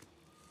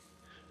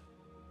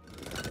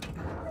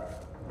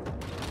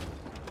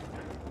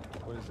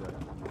 What is that?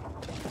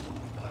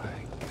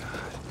 My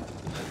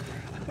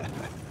God.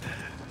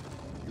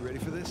 You ready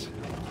for this?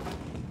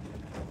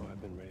 Oh, I've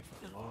been ready for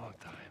a long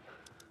time.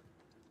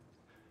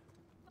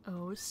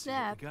 Oh, What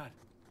snap. you got?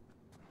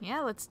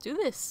 Yeah, let's do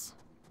this.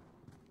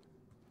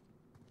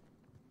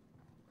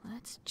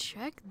 Let's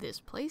check this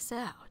place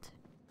out.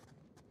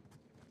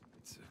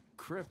 It's a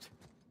crypt.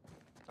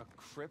 A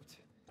crypt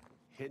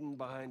hidden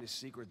behind a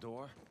secret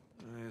door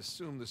I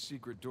assume the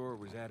secret door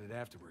was added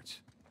afterwards.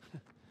 to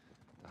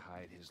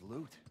hide his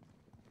loot.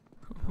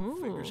 Well,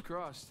 fingers Ooh.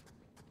 crossed.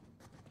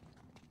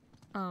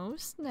 Oh,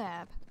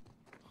 snap.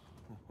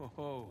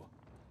 Oh,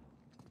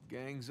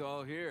 gang's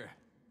all here.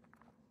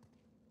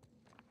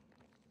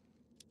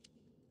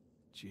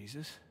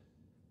 Jesus.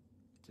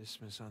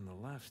 Dismas on the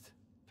left.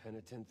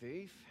 Penitent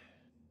thief,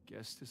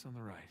 Gestas on the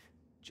right.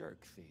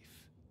 jerk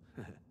thief.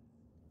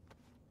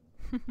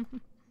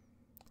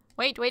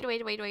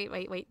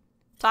 Wait.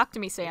 Talk to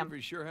me, Sam.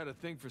 Avery sure had a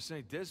thing for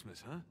St.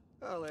 Dismas, huh?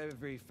 Well,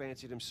 Avery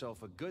fancied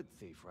himself a good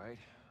thief, right?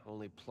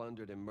 Only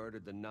plundered and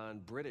murdered the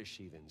non-British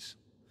heathens.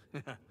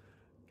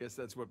 Guess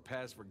that's what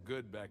passed for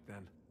good back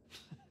then.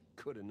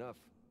 Good enough.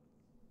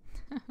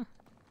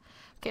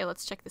 Okay,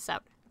 let's check this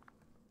out.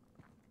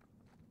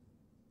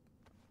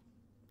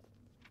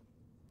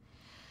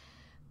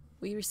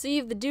 We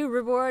receive the due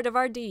reward of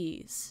our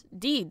deeds.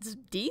 Deeds?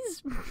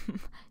 Deeds?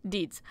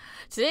 Deeds.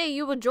 Today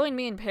you will join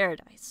me in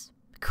paradise.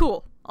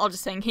 Cool. I'll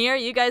just hang here,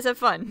 you guys have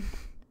fun.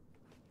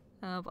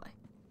 Oh boy.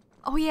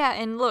 Oh yeah,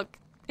 and look,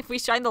 if we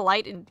shine the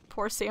light in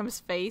poor Sam's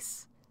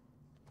face.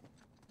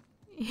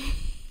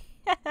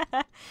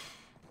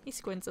 He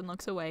squints and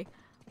looks away.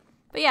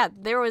 But yeah,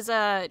 there was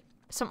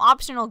some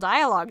optional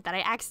dialogue that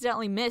I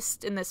accidentally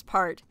missed in this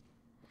part.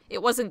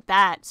 It wasn't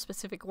that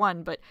specific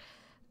one, but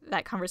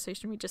that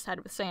conversation we just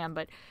had with Sam,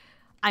 but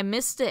I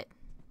missed it.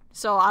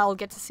 So I'll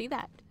get to see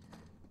that.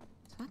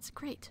 So that's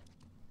great.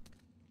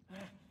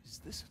 Is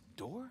this a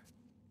door?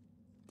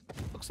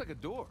 Looks like a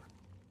door.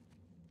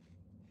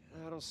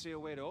 I don't see a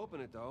way to open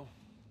it, though.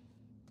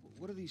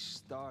 What are these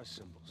star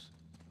symbols?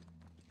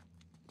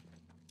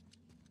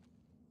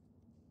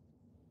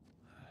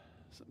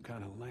 Some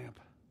kind of lamp.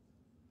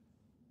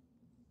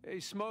 Hey,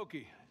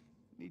 Smokey.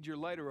 Need your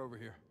lighter over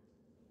here.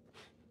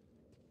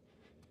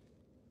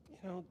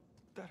 You know,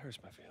 that hurts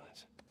my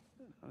feelings.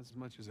 Not as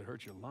much as it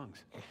hurts your lungs.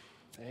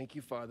 Thank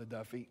you, Father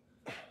Duffy.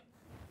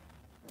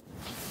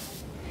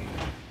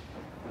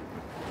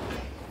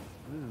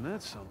 Isn't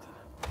that something?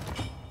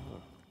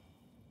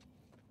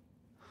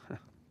 The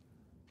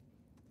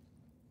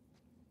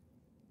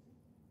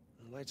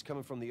light's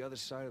coming from the other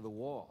side of the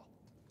wall.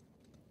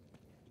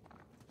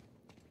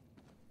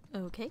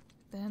 Okay,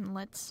 then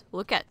let's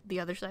look at the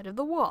other side of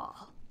the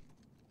wall.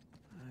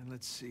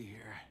 Let's see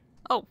here.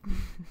 Oh.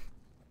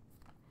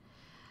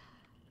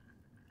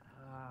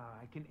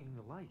 I can aim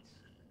the lights.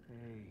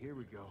 Hey, here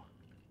we go.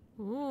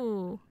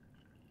 Ooh.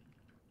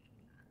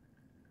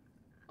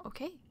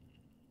 Okay.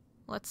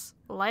 Let's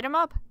light him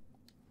up.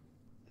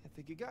 I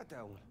think you got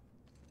that one.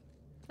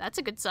 That's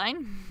a good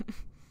sign.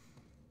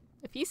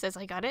 If he says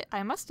I got it,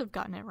 I must have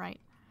gotten it right.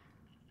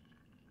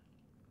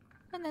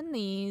 And then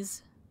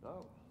these.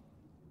 Oh,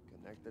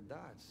 connect the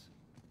dots.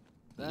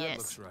 That Yes.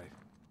 looks right.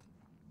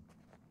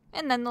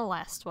 And then the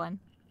last one.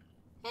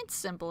 It's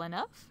simple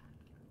enough.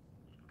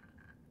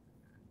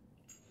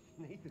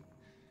 Nathan,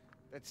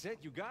 that's it.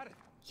 You got it.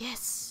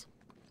 Yes.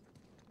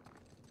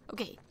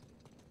 Okay.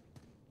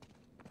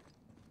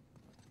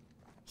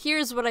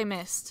 Here's what I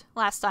missed.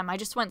 Last time I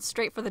just went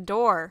straight for the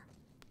door.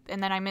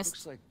 And then I missed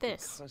Looks like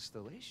this. the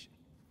constellation.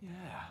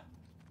 Yeah.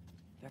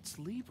 That's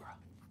Libra.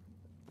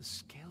 The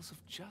scales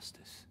of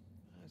justice.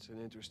 That's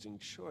an interesting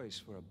choice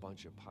for a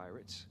bunch of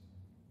pirates.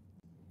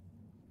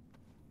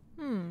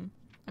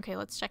 Okay,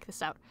 let's check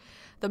this out.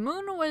 The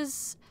moon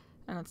was...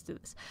 let's do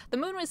this. The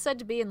moon was said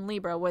to be in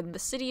Libra when the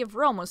city of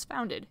Rome was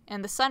founded,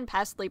 and the sun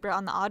passed Libra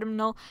on the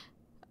autumnal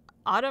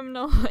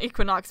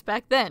equinox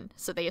back then,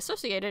 so they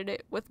associated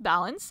it with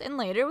balance and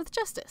later with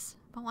justice.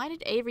 But why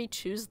did Avery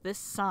choose this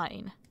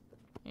sign?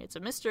 It's a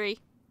mystery.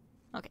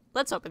 Okay,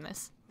 let's open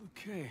this.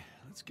 Okay,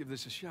 let's give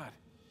this a shot.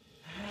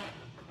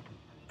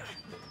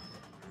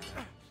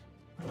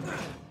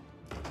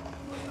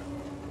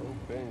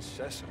 Open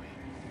sesame.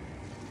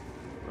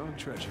 Wrong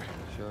treasure.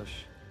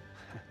 Shush.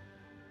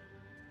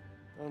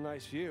 Oh,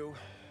 nice view.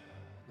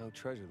 No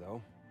treasure,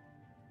 though.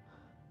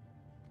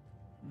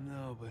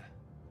 No, but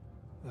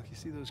look, you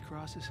see those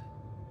crosses?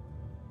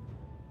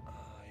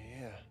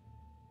 Yeah.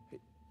 Hey,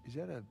 is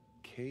that a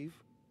cave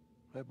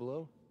right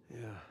below?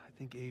 Yeah, I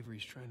think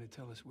Avery's trying to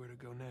tell us where to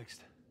go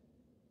next.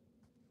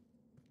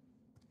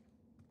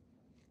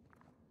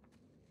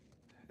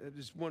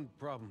 There's one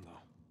problem, though.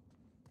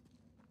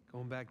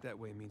 Going back that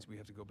way means we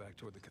have to go back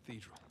toward the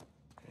cathedral.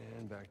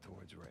 And back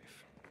towards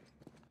Rafe.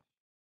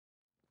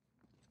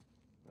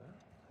 Well,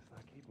 let's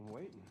not keep him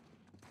waiting.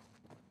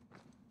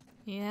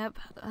 Yep.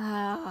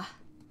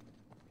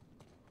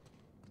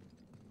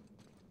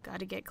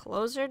 Gotta get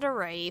closer to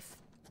Rafe.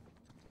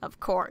 Of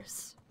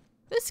course.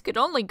 This could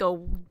only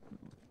go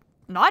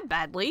not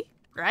badly,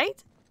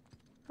 right?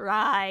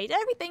 Right.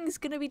 Everything's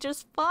gonna be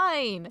just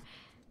fine.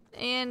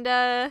 And,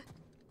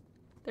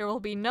 there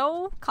will be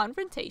no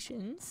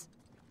confrontations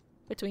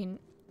between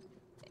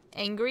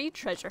angry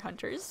treasure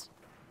hunters.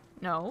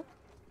 No.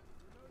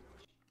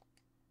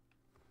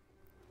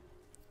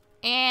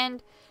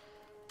 And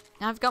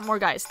now I've got more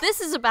guys.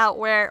 This is about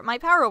where my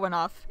power went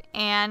off.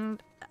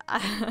 And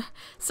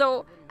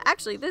so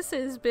actually this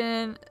has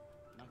been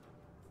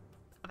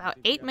about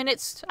 8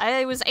 minutes.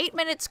 I was 8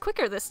 minutes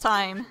quicker this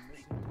time.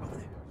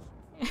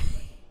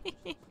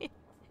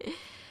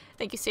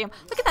 Thank you, Sam.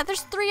 Look at that.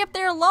 There's 3 up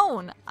there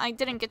alone. I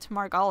didn't get to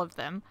mark all of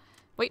them.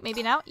 Wait,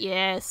 maybe now?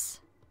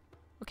 Yes.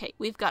 Okay,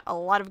 we've got a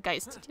lot of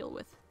guys to deal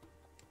with.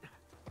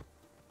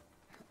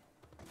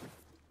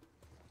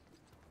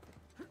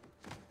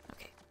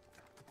 Okay.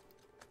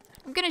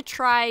 I'm gonna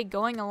try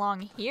going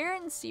along here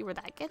and see where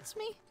that gets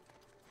me.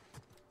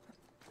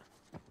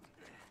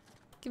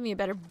 Give me a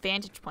better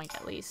vantage point,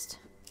 at least.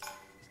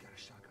 He's got a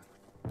shotgun.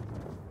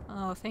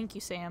 Oh, thank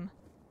you, Sam.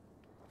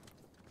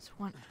 This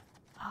one.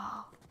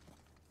 Oh.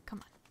 Come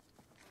on.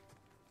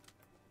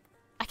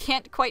 I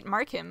can't quite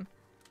mark him.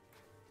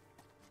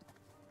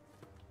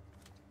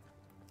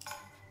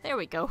 There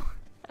we go.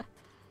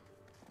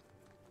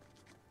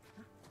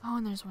 Oh,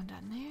 and there's one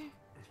down there.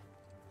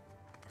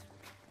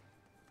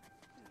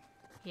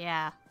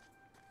 Yeah.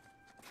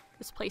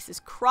 This place is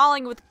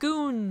crawling with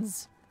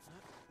goons.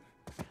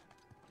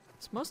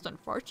 It's most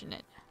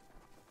unfortunate.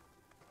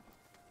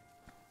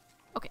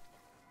 Okay.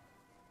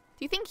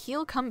 Do you think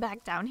he'll come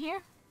back down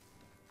here?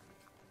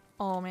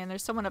 Oh man,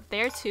 there's someone up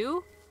there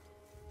too?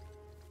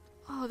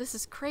 Oh, this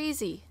is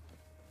crazy.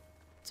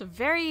 It's a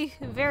very,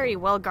 very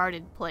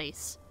well-guarded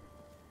place.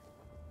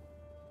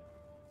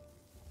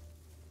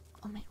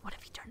 Oh man, what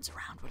if he turns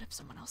around? What if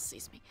someone else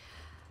sees me?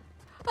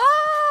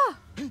 Ah!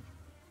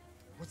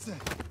 What's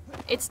that?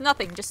 It's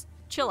nothing, just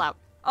chill out.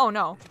 Oh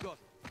no. What you got?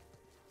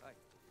 Hey,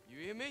 you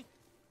hear me?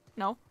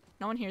 No,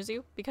 no one hears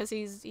you because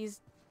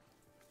he's...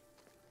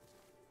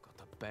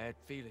 Got a bad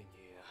feeling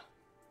here.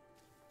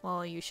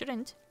 Well, you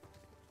shouldn't.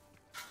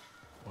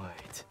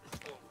 Wait.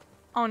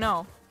 Oh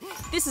no.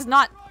 This is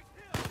not...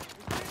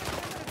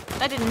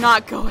 That did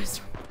not go as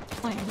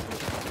planned.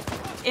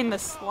 In the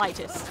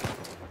slightest.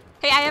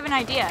 Hey, I have an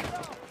idea.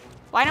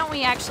 Why don't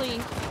we actually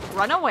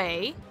run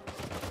away?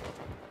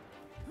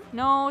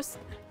 No,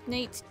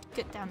 Nate,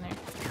 get down there.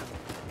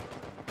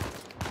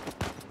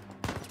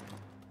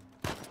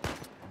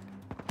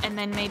 And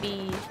then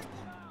maybe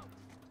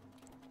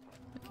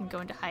we can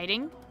go into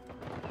hiding.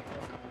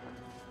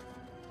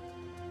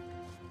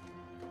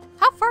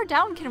 How far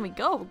down can we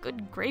go?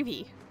 Good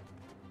gravy.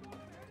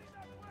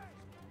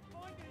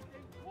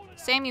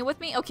 Sam, you with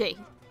me? Okay.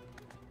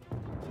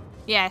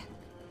 Yeah.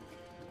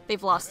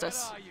 They've lost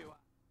us.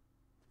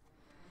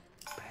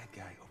 Bad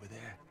guy over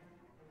there.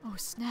 Oh,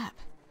 snap.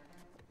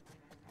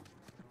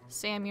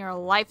 Sam, you're a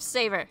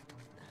lifesaver.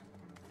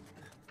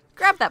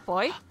 Grab that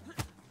boy.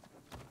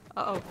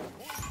 Uh-oh.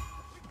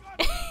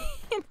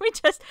 We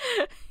just...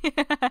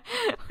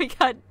 we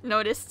got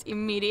noticed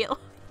immediately.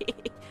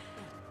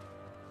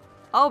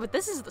 Oh, but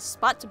this is the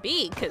spot to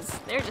be, because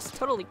they're just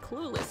totally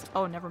clueless.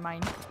 Oh, never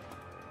mind.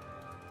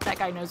 That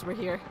guy knows we're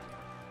here.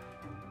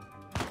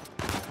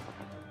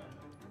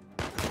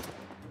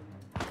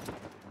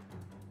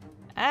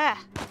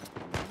 Ah!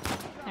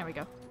 There we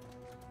go.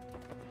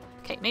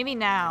 Okay, maybe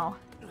now.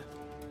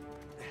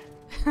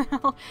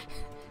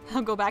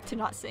 I'll go back to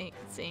not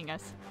seeing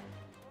us.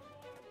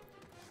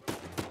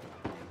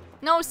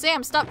 No,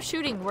 Sam, stop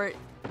shooting. We're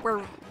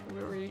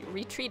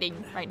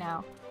retreating right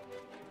now.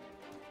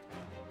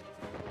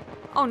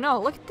 Oh no,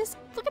 look at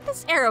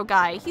this arrow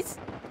guy. He's...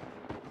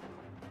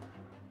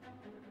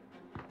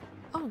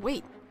 Oh,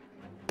 wait.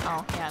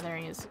 Oh, yeah, there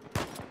he is.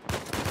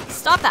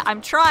 Stop that.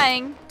 I'm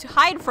trying to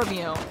hide from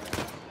you.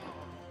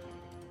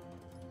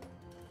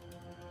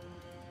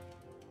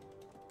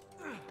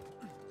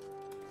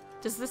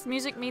 Does this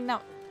music mean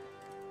that...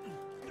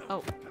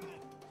 Oh.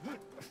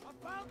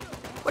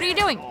 What are you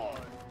doing?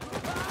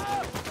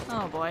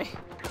 Oh boy.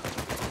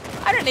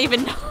 I don't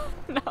even know.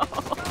 No.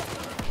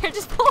 Here,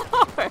 just pull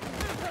over.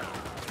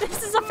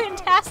 This is a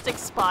fantastic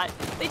spot.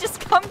 They just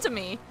come to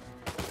me.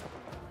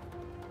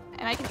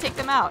 And I can take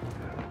them out.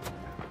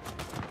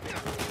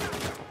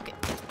 Okay.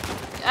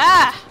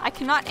 Ah! I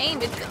cannot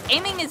aim.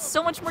 Aiming is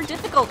so much more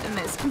difficult in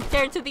this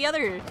compared to the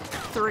other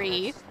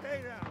 3.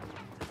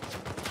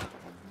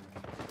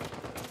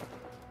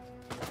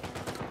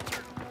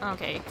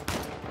 Okay.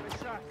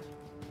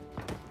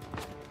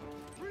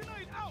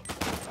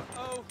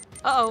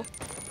 Uh-oh.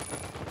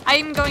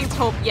 I'm going to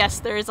hope, yes,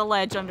 there is a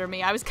ledge under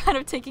me. I was kind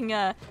of taking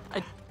a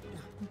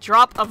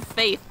drop of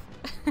faith.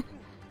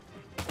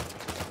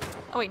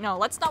 Oh wait, no,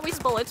 let's not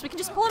waste bullets. We can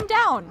just pull him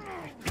down.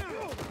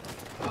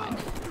 Come on.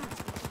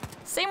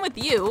 Same with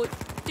you.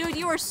 Dude,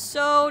 you are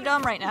so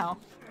dumb right now.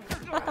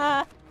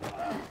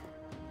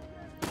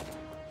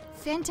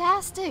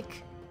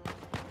 Fantastic.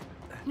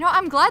 You know,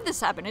 I'm glad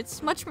this happened.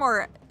 It's much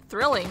more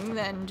thrilling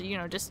than, you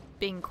know, just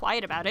being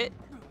quiet about it.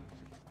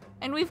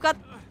 And we've got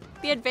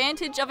the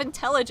advantage of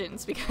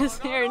intelligence because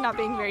they're not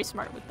being very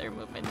smart with their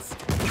movements.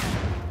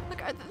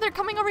 Look, they're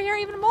coming over here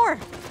even more.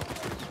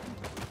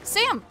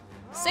 Sam!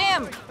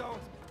 Sam!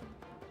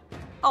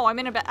 Oh, I'm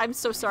in a I'm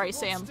so sorry,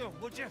 Sam.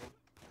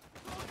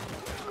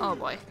 Oh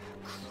boy.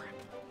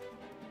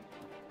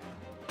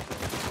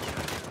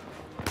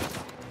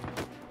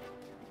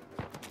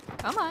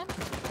 Come on.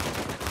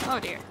 Oh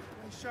dear.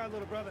 Nice shot,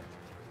 little brother.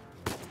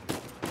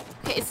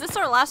 Okay, is this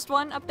our last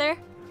one up there?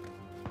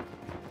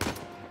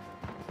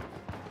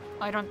 Oh,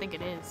 I don't think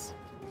it is.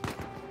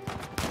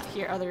 I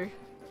hear other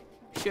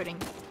shooting.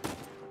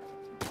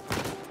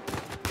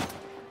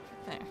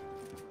 There.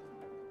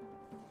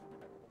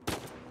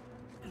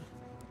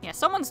 Yeah,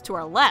 someone's to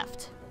our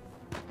left.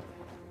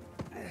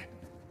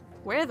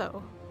 Where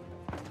though?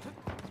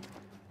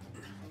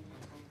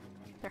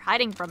 They're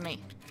hiding from me.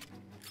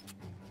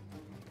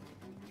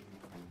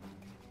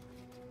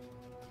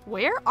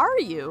 Where are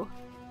you?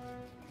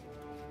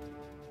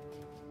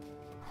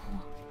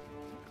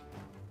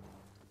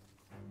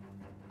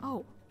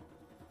 Oh.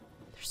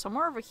 There's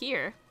somewhere over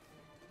here.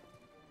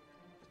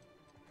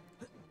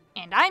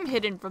 And I'm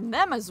hidden from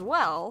them as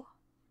well.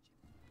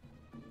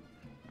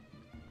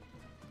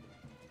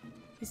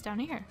 He's down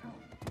here.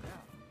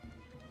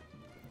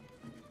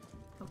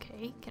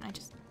 Okay, can I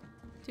just...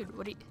 Dude,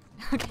 what are you...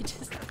 Okay,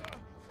 just...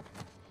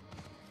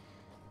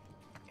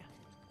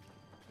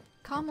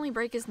 Calmly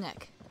break his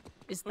neck.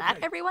 Is that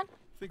everyone?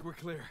 Think we're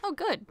clear. Oh,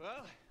 good.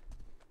 Well,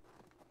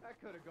 that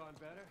could have gone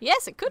better.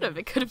 Yes, it could have.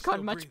 It could have Still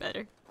gone much breathing.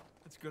 better.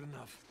 That's good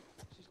enough.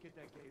 Let's just get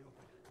that gate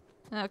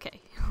open.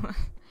 Okay.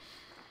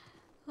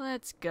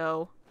 Let's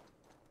go.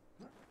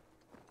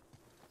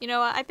 You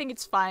know, I think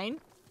it's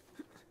fine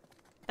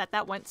that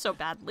that went so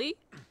badly.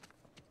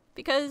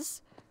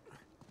 Because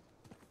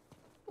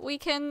we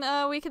can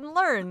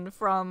learn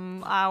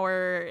from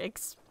our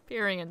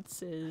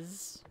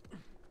experiences.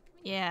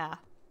 Yeah.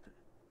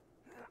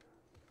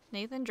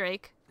 Nathan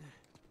Drake,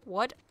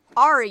 what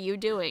are you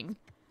doing?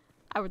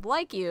 I would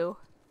like you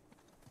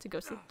to go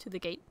to the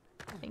gate.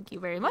 Thank you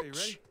very much. Okay,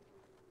 ready?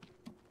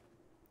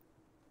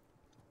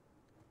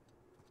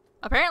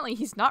 Apparently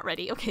he's not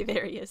ready. Okay,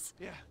 there he is.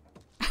 Yeah.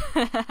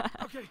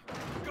 Okay,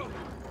 go.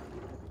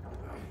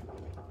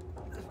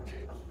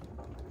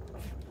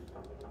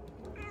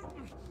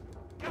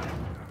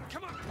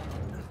 Come on.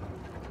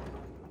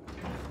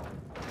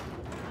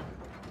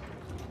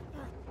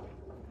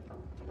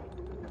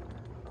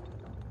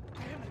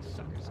 Damn, that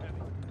sucker's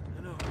heavy.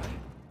 I know,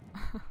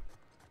 right?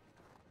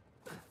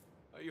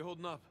 How you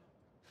holding up?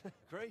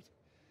 Great.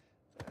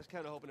 I was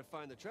kind of hoping to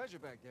find the treasure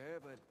back there,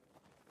 but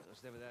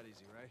it's never that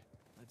easy, right?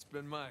 That's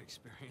been my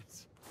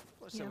experience.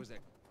 Plus, Yeah. there was that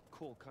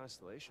cool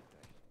constellation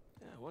thing.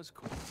 Yeah, it was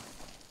cool.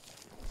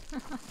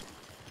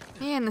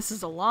 Man, this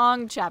is a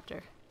long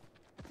chapter.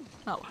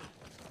 Oh.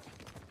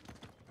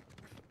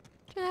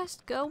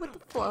 Just go with the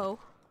flow.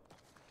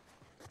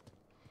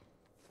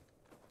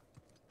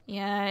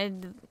 Yeah,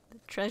 the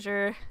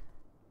treasure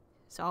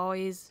is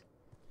always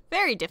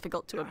very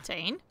difficult to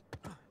obtain.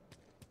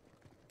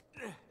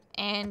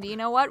 And you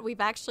know what? We've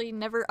actually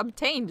never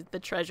obtained the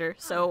treasure,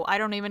 so I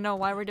don't even know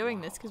why we're doing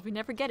this, because we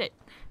never get it.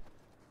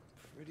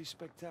 Pretty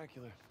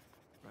spectacular.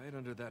 Right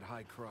under that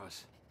high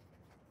cross.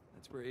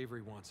 That's where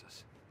Avery wants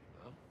us.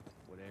 Well,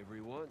 what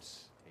Avery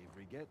wants,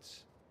 Avery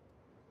gets.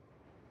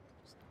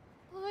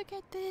 Look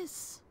at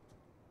this.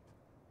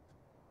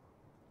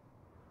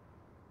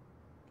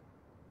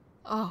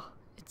 Oh,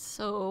 it's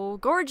so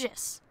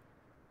gorgeous.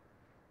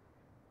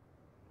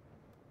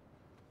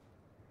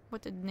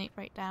 What did Nate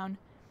write down?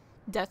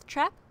 Death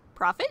trap?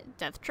 Profit?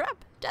 Death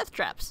trap? Death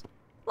traps.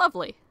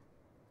 Lovely.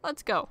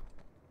 Let's go.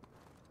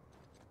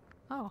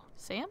 Oh,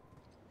 Sam?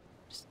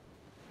 Just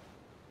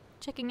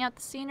checking out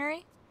the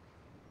scenery?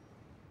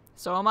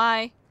 So am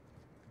I.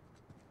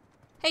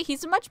 Hey,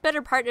 he's a much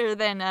better partner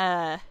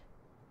than,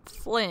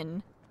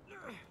 Flynn.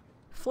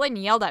 Flynn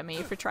yelled at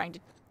me for trying to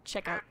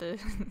check out the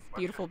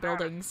beautiful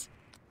buildings.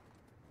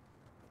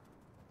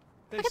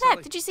 Hey, Look at Sully.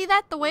 that! Did you see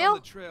that? The We're on whale?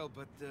 the trail,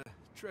 but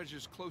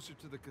treasure's closer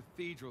to the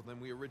cathedral than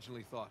we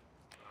originally thought.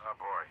 Oh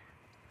boy.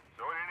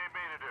 So what do you need me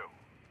to do?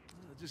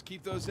 Just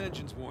keep those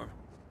engines warm.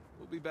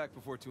 We'll be back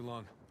before too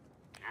long.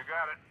 You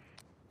got it.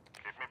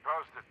 Keep me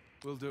posted.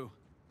 Will do.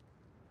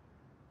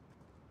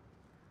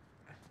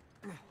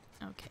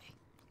 Okay.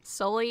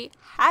 Sully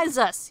has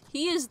us!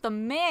 He is the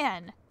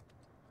man!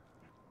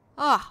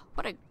 Ah,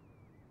 what a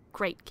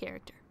great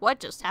character. What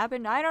just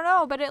happened? I don't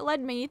know, but it led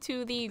me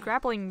to the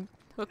grappling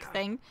hook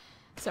thing.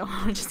 So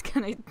I'm just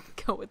gonna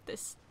go with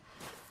this.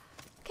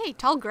 Okay,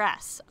 tall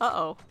grass.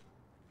 Uh-oh.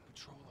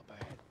 Patrol up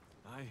ahead.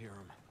 I hear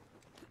him.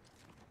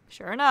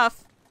 Sure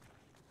enough.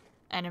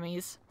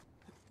 Enemies.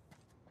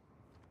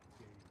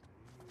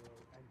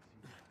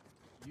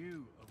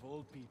 You have Of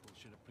all people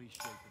should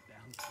appreciate the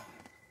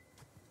downtime.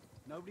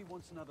 Nobody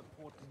wants another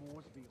Port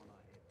Moresby on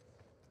our heads.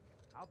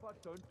 How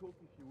about don't talk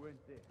if you weren't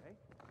there, eh?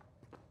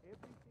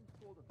 Everything's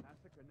called a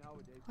massacre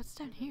nowadays. What's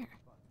down here?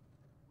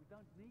 We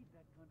don't need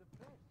that kind of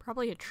press.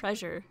 Probably a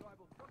treasure.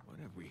 What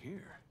have we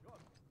here?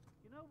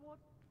 You know what?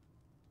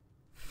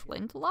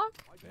 Flintlock?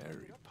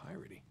 Very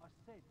piratey. I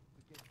said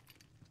forget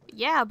it.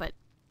 Yeah, but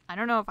I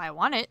don't know if I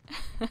want it.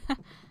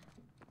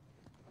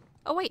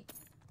 Oh, wait.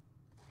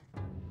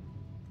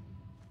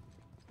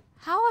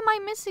 How am I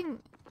missing?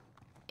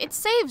 It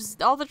saves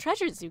all the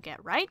treasures you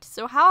get, right?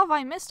 So how have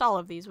I missed all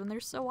of these when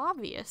they're so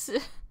obvious?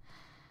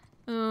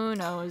 Who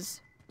knows?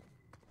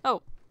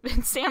 Oh,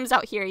 Sam's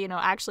out here, you know,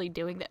 actually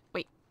doing that.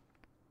 Wait.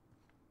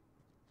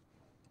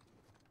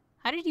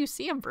 How did you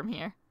see him from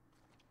here?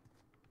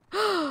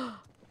 Look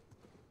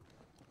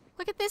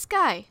at this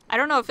guy. I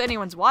don't know if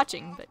anyone's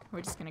watching, but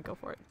we're just gonna go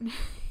for it.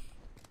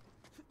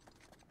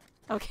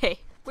 Okay,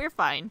 we're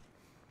fine.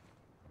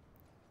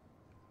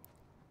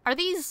 Are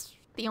these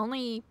the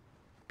only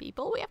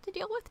people we have to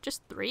deal with?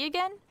 Just 3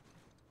 again?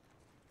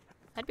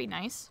 That'd be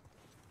nice.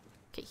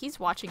 Okay, he's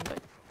watching, but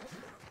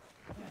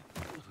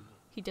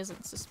he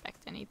doesn't suspect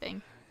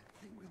anything.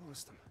 I think we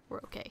lost him. We're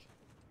okay.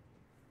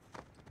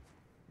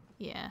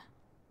 Yeah.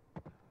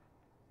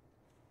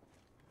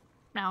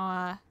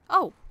 Now,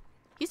 oh,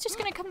 he's just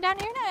gonna come down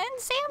here now, and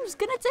Sam's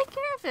gonna take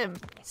care of him.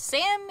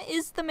 Sam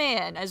is the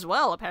man as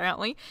well,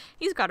 apparently.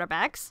 He's got our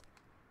backs.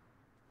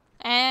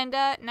 And,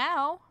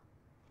 now,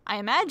 I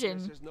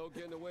imagine... There's no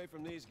getting away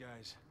from these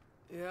guys.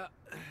 Yeah,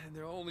 and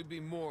there'll only be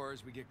more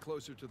as we get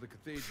closer to the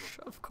cathedral.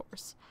 Of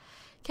course.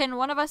 Can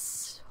one of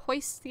us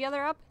hoist the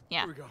other up?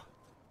 Yeah. Here we go.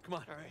 Come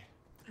on. All right.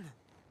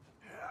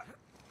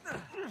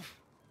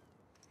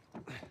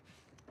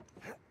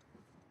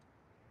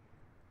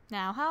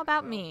 Now, how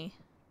about me?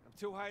 I'm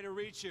too high to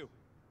reach you.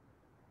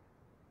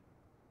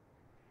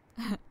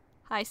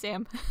 Hi,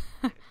 Sam.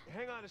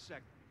 Hang on a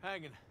sec.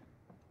 Hanging.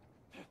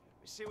 Let me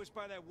see what's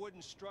by that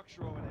wooden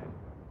structure over there.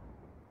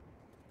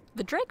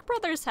 The Drake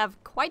brothers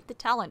have quite the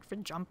talent for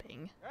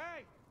jumping.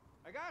 Hey,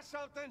 I got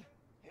something.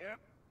 Yep,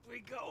 we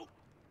go.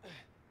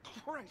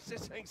 Christ,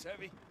 this thing's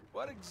heavy.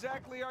 What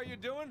exactly are you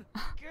doing?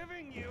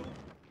 Giving you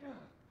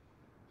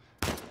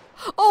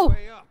Oh!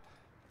 way up.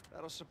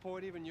 That'll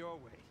support even your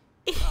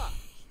weight.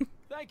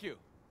 Thank you.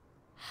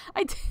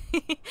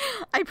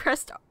 I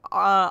pressed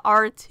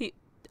RT.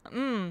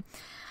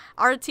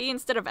 RT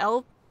instead of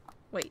L.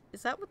 Wait,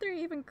 is that what they're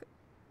even?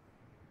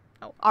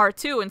 Oh,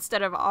 R2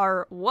 instead of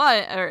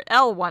R1 or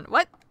L1.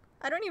 What?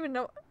 I don't even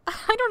know.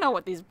 I don't know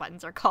what these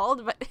buttons are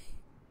called, but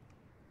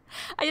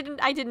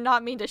I did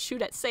not mean to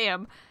shoot at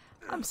Sam.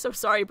 I'm so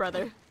sorry,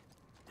 brother.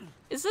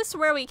 Is this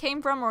where we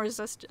came from, or is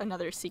this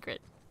another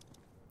secret?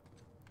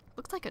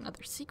 Looks like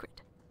another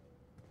secret.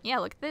 Yeah,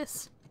 look at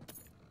this.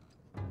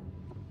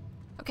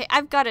 Okay,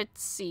 I've got to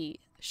see.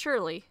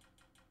 Surely.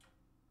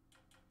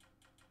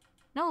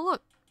 No,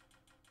 look.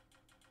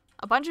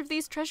 A bunch of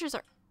these treasures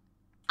are...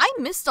 I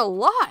missed a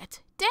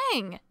lot!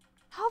 Dang!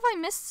 How have I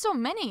missed so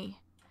many?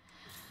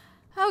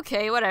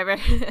 Okay, whatever.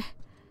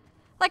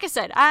 Like I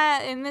said,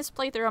 in this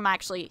playthrough I'm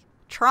actually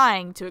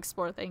trying to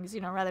explore things,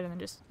 you know, rather than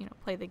just, you know,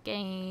 play the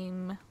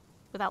game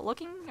without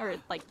looking, or,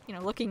 like, you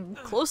know, looking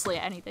closely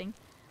at anything.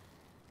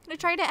 I'm gonna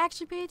try to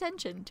actually pay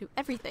attention to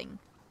everything.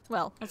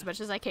 Well, as much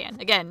as I can.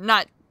 Again,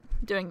 not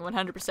doing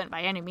 100%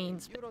 by any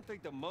means. You don't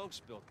think the monks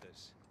built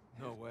this?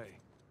 No way.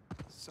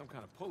 Some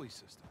kind of pulley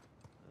system.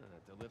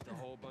 To lift a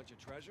whole bunch of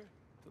treasure?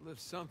 To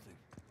lift something.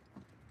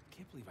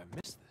 Can't believe I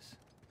missed this.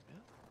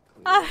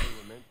 Clearly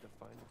we were meant to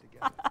find it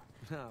together.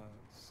 No,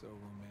 so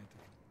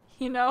romantic.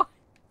 You know?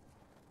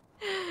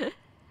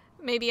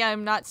 Maybe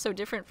I'm not so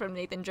different from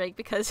Nathan Drake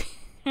because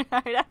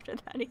right after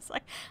that he's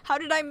like, how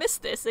did I miss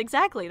this?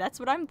 Exactly, that's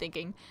what I'm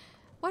thinking.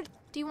 What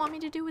do you want me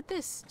to do with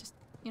this? Just,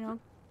 you know,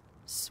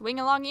 swing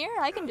along here?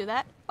 I can do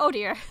that. Oh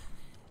dear.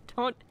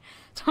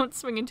 Don't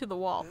swing into the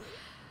wall.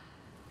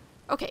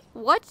 Okay,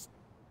 what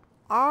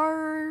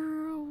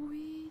are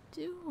we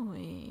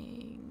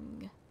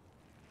doing?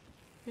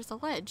 There's a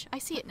ledge. I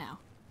see it now.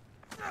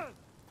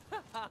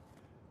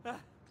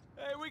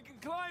 Hey, we can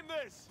climb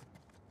this!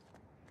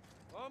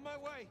 On my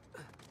way.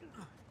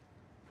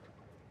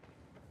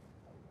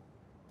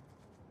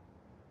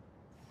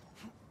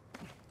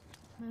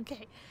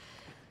 Okay.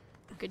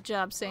 Good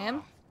job,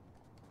 Sam.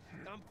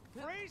 I'm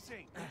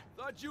freezing.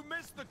 Thought you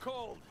missed the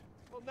cold.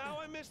 Well, now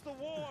I miss the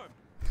warm.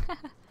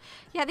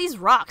 Yeah, these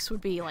rocks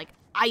would be like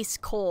ice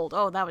cold.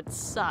 Oh, that would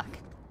suck.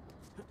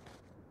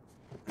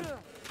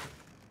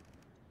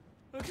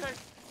 Okay,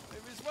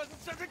 maybe this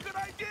wasn't such a good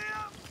idea!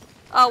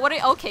 Oh, what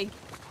a- okay.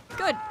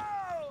 Good.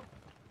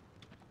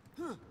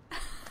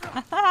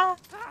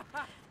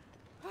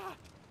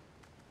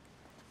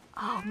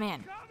 Oh,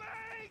 man.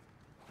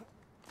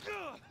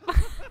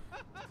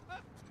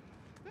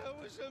 That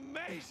was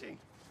amazing.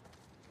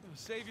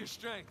 Save your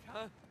strength,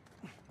 huh?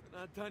 We're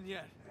not done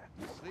yet.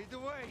 Let's lead the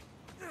way.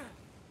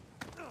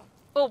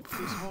 Oh.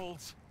 This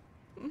holds.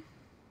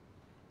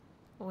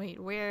 Wait,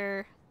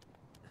 where...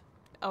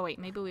 Oh, wait,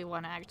 maybe we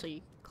want to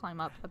actually climb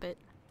up a bit.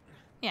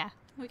 Yeah,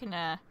 We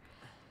can,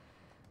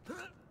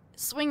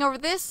 swing over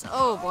this.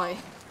 Oh, boy.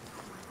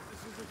 This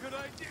is a good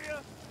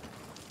idea.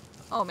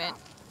 Oh, man.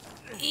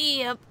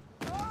 Yep.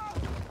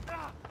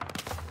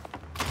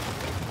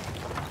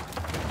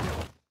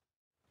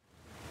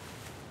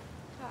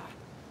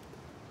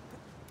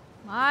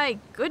 My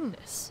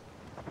goodness.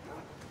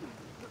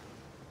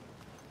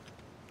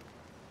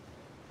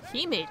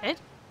 He made it.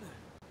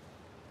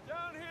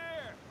 Down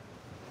here.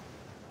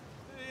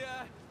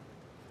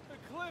 The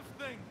cliff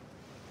thing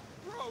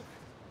broke.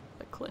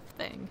 The cliff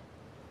thing.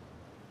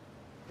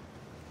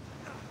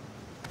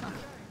 Got a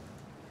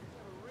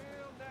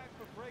real knack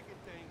for breaking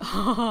things,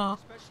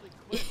 especially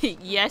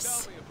cliffs.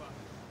 Yes. Tell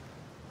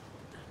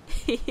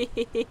me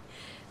about it.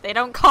 They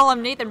don't call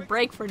him Nathan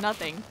Brake for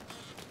nothing.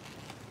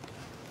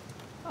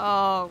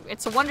 Oh,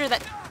 it's a wonder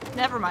that...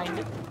 Never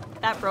mind.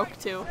 That broke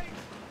too. You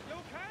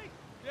okay?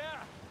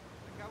 Yeah.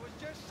 Like I was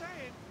just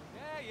saying.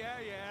 Yeah.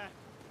 Hey,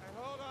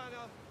 hold on,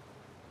 I'll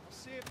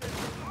see if there's...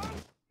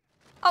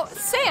 Oh,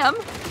 Sam!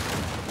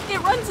 It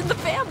runs in the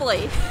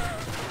family!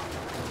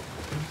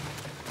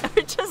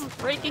 They're just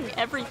breaking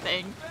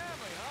everything. Family,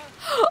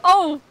 huh?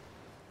 Oh!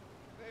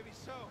 Maybe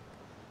so.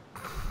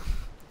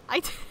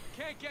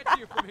 Can't get to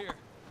you from here.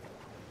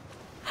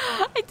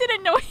 I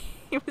didn't know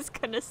he was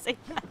gonna say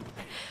that.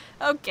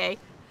 Okay.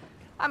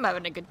 I'm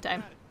having a good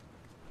time.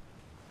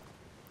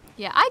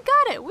 Yeah, I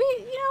got it.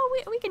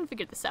 We can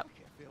figure this out. I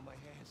can't feel my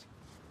hands.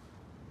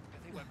 I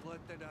think my blood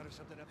thinned out or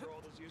something after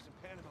all those years in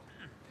Panama.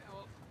 Yeah,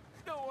 well,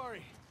 don't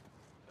worry.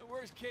 The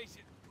worst case,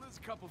 you lose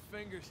a couple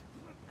fingers.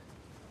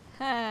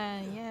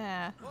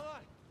 Yeah. Hold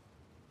on.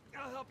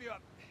 I'll help you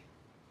up.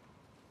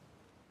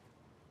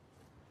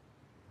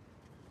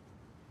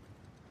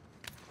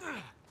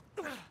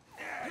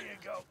 There you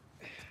go.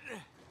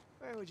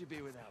 Where would you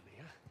be without me,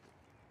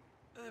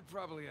 huh?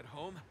 Probably at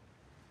home.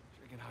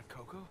 Drinking hot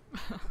cocoa.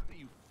 Are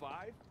you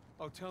 5?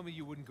 Oh, tell me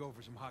you wouldn't go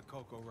for some hot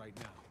cocoa right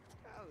now.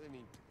 Well, I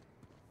mean,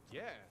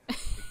 yeah.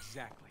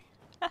 Exactly.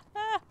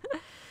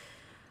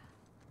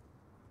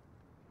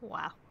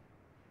 Wow.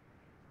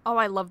 Oh,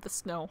 I love the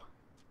snow.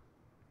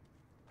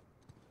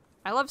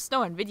 I love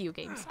snow in video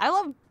games. I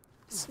love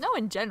snow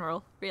in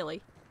general,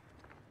 really.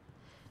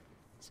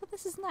 So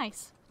this is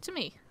nice. To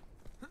me.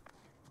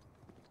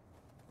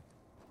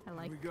 I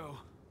like Here we go.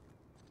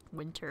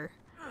 winter.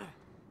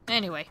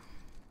 Anyway.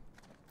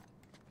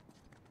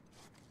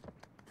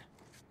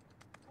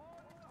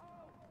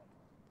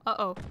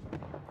 Uh-oh.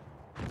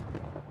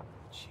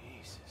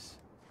 Jesus.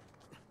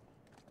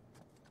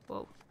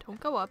 Whoa, don't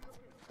go up.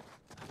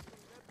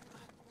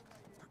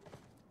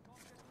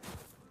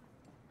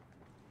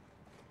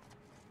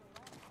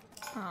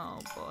 Oh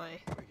boy.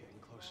 We're getting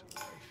closer to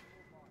life.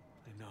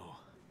 I know.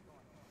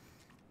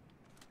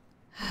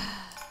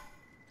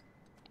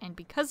 And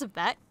because of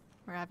that,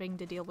 we're having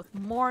to deal with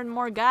more and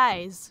more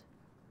guys.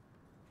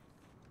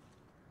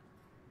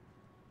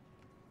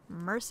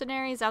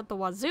 Mercenaries out the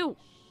wazoo.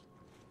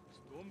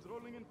 Storm's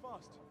rolling in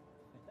fast.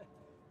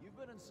 You've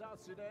been in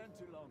South Sudan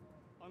too long.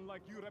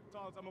 Unlike you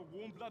reptiles, I'm a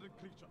warm-blooded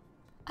creature.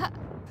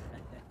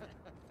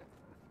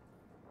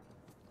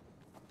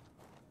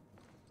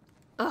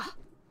 Ugh.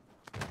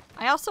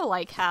 I also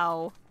like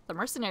how the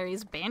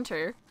mercenaries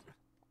banter.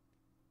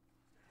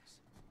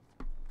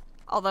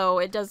 Although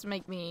it does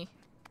make me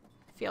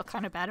feel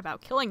kind of bad about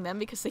killing them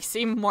because they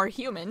seem more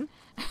human.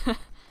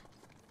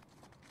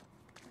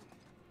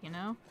 You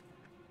know?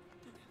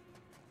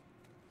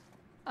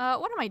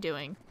 What am I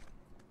doing?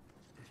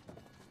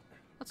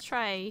 Let's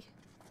try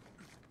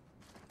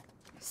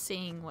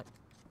seeing what...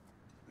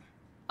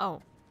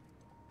 Oh.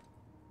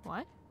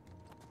 What?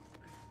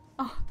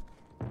 Oh.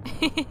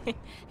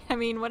 I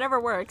mean, whatever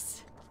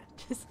works.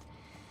 Just...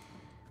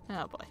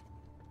 Oh boy.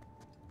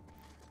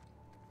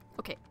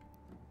 Okay.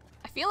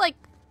 I feel like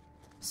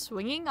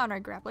swinging on our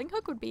grappling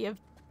hook would be a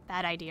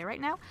bad idea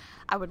right now.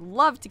 I would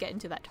love to get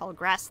into that tall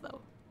grass,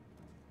 though.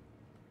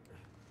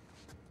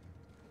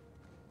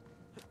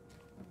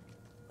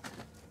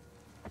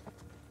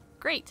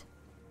 Great.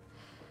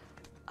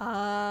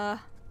 Not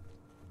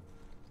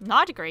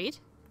great.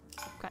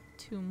 Got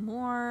 2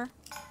 more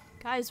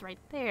guys right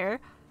there.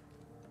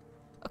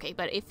 Okay,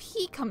 but if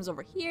he comes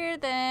over here,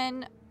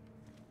 then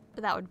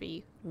that would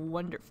be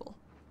wonderful.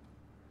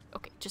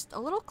 Okay, just a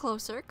little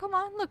closer. Come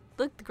on, look,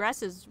 the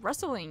grass is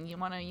rustling. You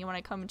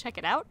wanna come and check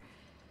it out?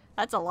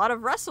 That's a lot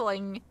of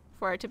rustling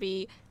for it to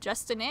be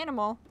just an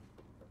animal.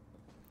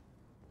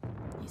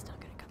 He's not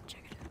gonna come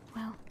check it out.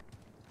 Well,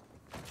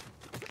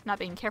 not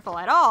being careful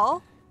at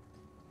all.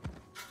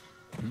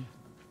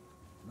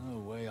 No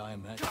way I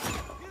am that.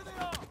 Here they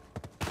are!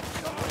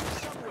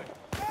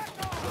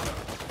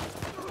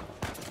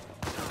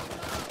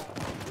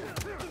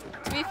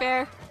 To be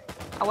fair,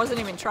 I wasn't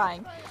even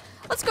trying.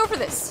 Let's go for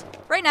this.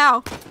 Right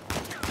now.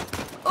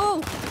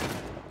 Oh!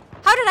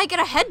 How did I get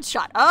a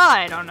headshot? Oh,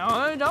 I don't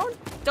know.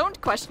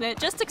 Don't question it.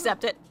 Just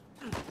accept it.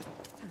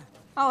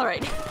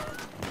 Alright.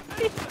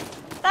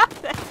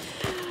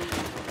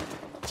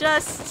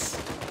 Just...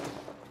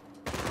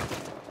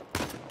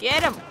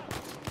 Get him!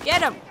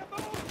 Get him!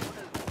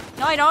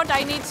 No, I don't.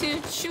 I need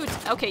to shoot.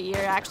 Okay, you're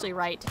actually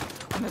right.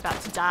 I'm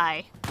about to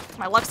die.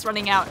 My luck's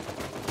running out.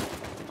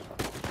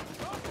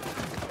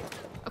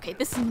 Okay,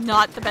 this is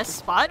not the best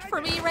spot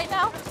for me right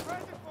now.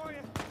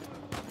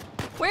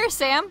 Where's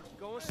Sam?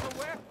 Going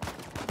somewhere?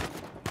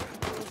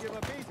 Don't give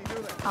up easy,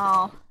 do they?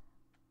 Oh.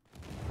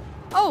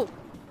 Oh!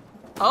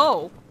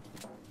 Oh.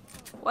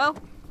 Well.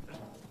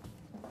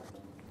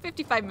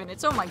 55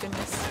 minutes, oh my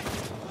goodness.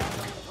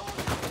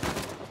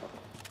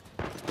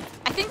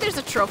 I think there's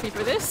a trophy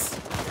for this.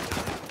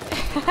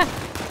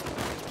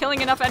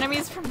 Killing enough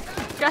enemies from...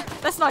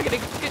 That's not gonna...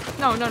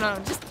 No, no, no,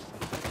 just...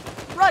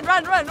 Run,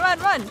 run, run, run,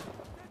 run!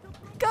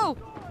 Go!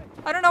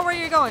 I don't know where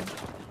you're going.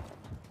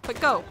 But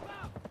go.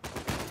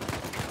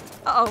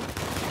 Uh-oh.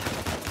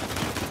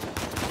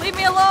 Leave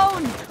me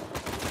alone!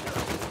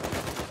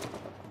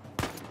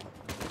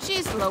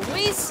 Jeez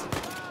Louise!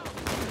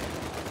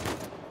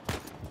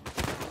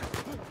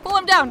 Pull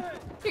him down!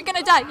 You're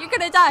gonna die! You're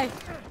gonna die!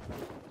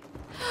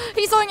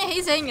 He's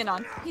hanging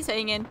on. He's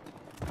hanging.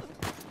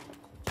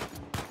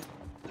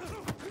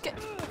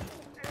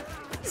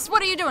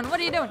 What are you doing? What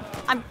are you doing?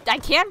 I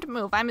can't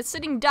move. I'm a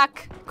sitting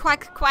duck.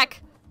 Quack,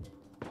 quack.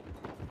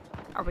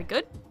 Are we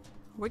good?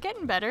 We're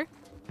getting better.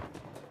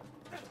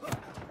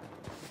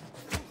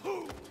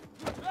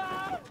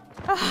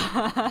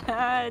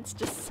 It's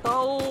just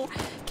so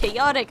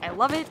chaotic. I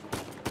love it.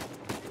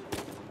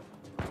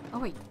 Oh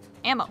wait,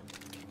 ammo.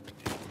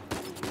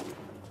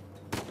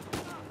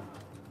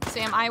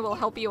 Sam, I will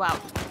help you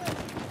out.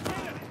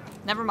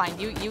 Never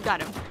mind, you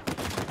got him.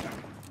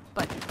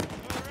 But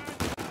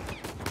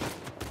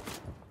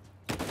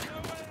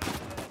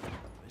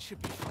This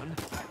should be fun.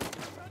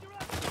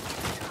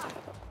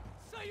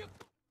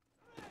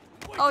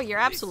 oh, you're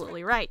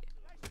absolutely right.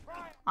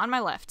 On my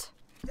left.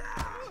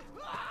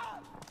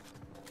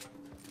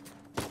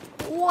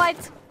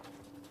 What?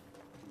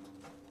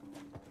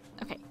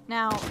 Okay,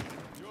 now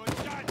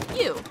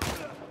you.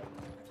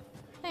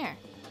 There.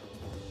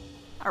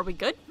 Are we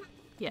good?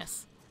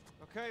 Yes.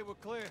 Okay, we're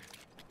clear.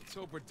 Let's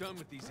hope we're done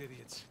with these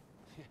idiots.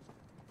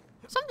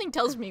 Something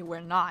tells me we're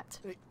not.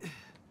 Hey,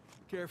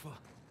 careful.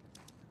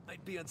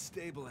 Might be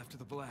unstable after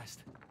the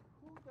blast.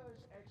 Who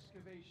does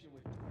excavation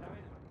with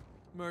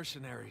dynamite?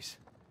 Mercenaries.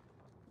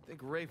 I think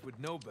Rafe would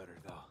know better,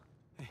 though.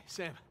 Hey,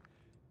 Sam,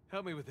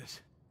 help me with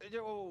this.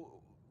 Oh,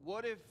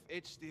 what if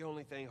it's the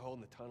only thing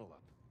holding the tunnel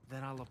up?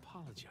 Then I'll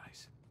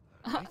apologize.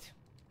 Right?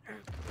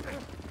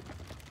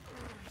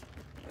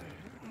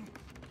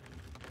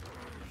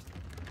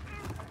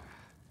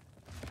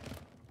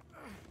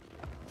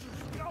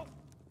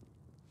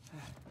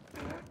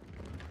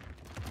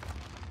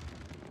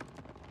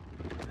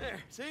 There,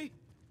 see?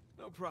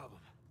 No problem.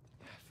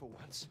 For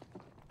once.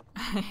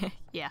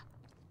 Yeah.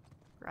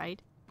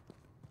 Right?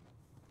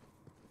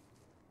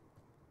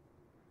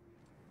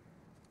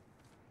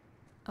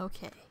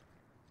 Okay.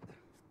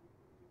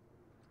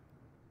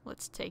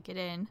 Let's take it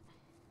in.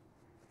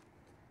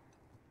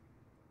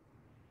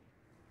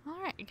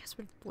 Alright, I guess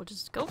we'll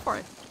just go for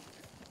it.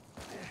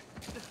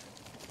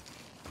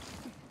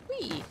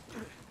 Whee!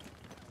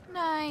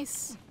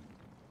 Nice!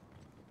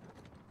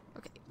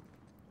 Okay.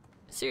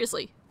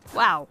 Seriously.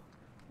 Wow.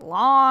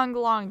 Long,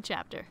 long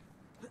chapter.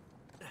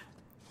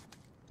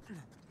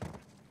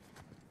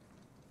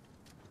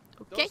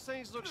 Okay. Those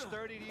things look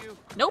sturdy to you?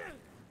 Nope.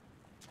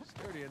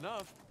 Sturdy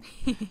enough.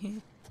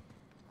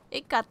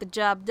 It got the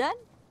job done.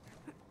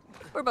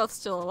 We're both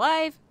still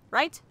alive,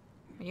 right?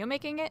 Are you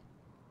making it?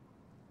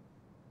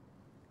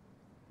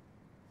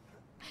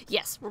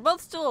 Yes, we're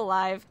both still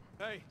alive.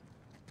 Hey,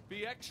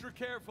 be extra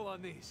careful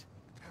on these.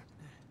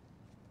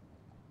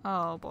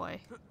 Oh boy.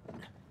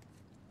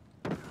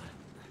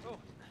 Oh.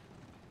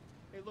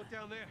 Hey, look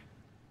down there.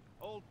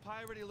 Old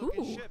piratey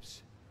looking Ooh.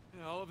 ships.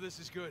 Yeah, all of this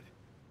is good.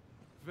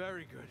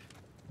 Very good.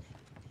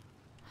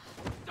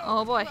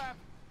 Oh boy.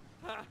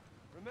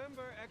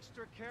 Remember,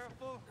 extra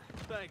careful.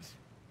 Thanks.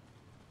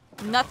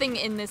 Nothing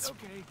in this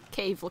Okay.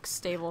 cave looks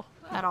stable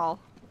at all.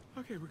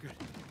 Okay, we're good.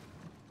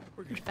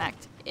 We're In good.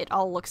 fact, it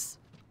all looks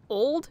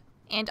old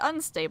and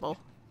unstable.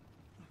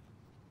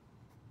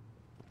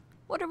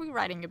 What are we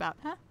writing about,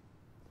 huh?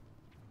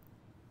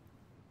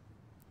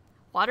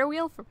 Water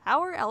wheel for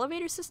power,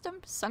 elevator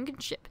system, sunken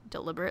ship.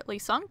 Deliberately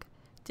sunk?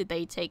 Did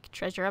they take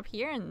treasure up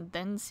here and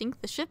then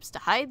sink the ships to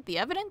hide the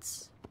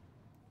evidence?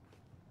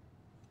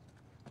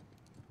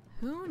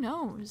 Who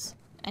knows?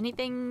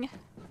 Anything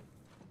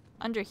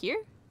under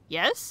here?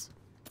 Yes?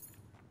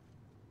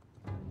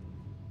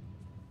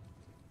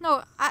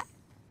 No,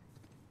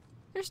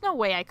 there's no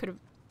way I could have...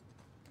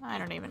 I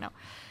don't even know.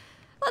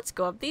 Let's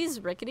go up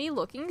these rickety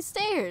looking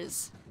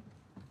stairs.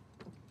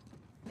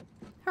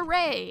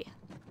 Hooray!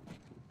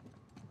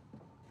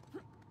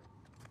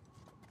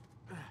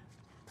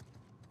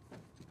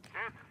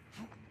 Kid,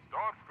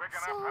 dog's quick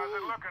enough. How's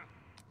it looking?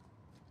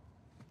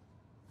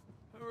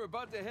 We're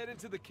about to head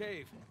into the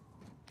cave.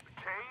 The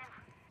cave?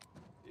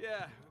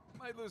 Yeah,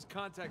 might lose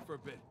contact for a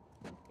bit.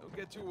 Don't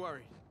get too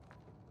worried.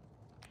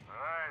 All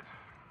right.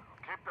 I'll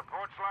keep the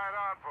porch light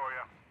on for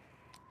you.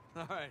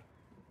 All right.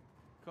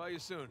 Call you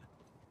soon.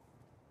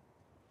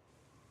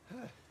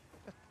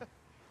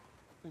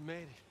 We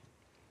made it.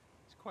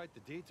 It's quite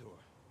the detour.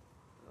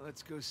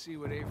 Let's go see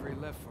what Avery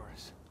left for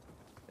us.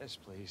 Yes,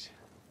 please.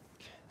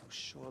 Those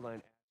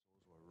shoreline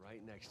assholes were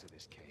right next to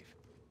this cave.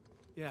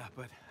 Yeah,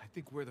 but I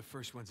think we're the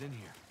first ones in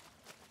here.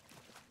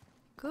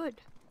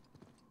 Good.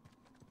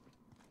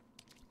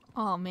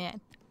 Oh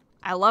man,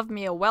 I love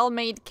me a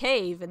well-made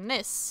cave, and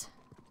this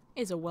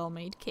is a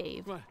well-made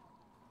cave. Come on,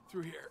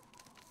 through here.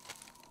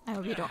 I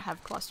hope you don't have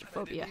I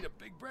claustrophobia. didn't eat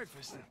a big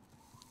breakfast.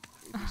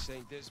 Creepy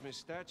St. Dismas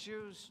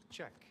statues?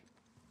 Check.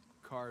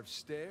 Carved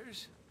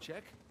stairs?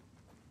 Check.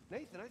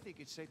 Nathan, I think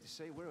it's safe to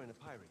say we're in a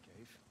pirate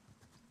cave.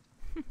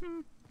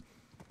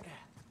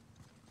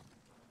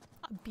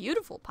 A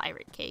beautiful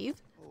pirate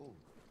cave. Oh,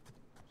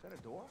 is that a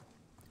door?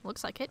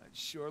 Looks like it. It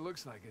sure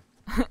looks like it.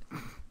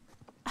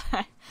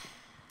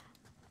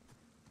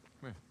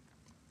 Here,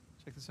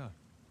 check this out.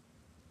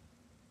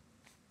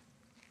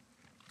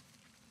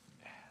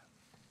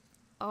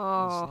 A little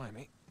Oh,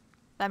 slimy.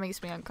 that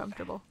makes me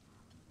uncomfortable.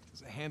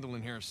 There's a handle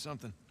in here or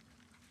something.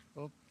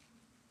 Well,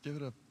 give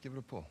it a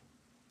pull.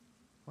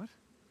 What?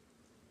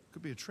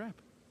 Could be a trap.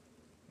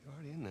 You're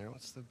already in there.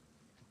 What's the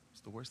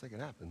worst that could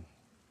happen?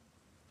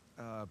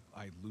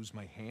 I lose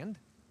my hand?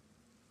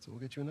 So we'll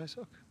get you a nice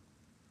hook.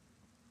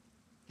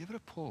 Give it a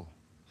pull.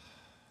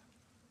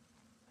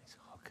 Nice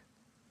hook.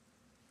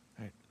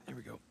 All right, here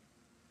we go.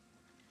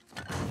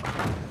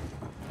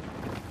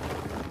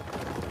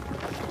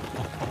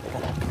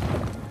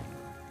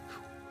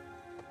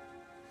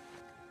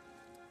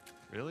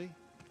 Really?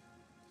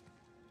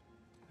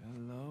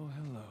 Hello,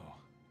 hello.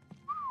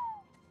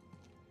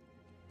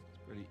 It's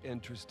pretty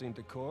interesting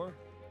decor.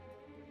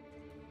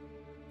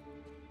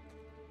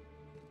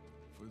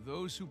 For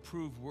those who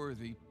prove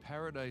worthy,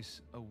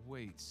 paradise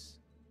awaits.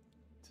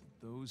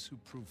 To those who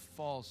prove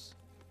false,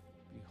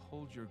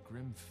 behold your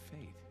grim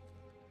fate.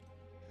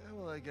 Yeah,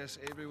 well, I guess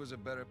Avery was a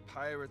better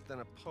pirate than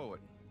a poet.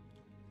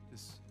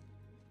 This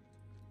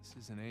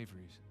isn't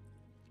Avery's.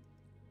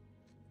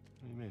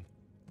 What do you mean?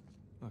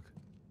 Look,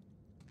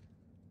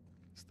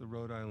 It's the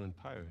Rhode Island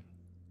pirate.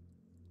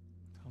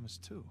 Thomas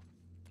too.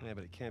 Yeah,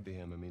 but it can't be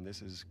him. I mean,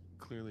 this is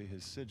clearly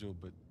his sigil,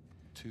 but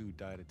two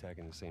died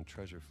attacking the same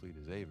treasure fleet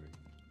as Avery.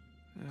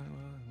 Yeah,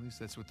 well, at least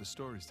that's what the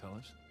stories tell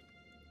us.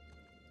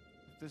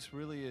 If this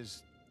really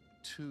is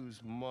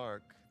Two's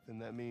mark, then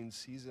that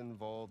means he's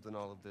involved in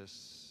all of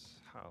this.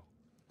 How?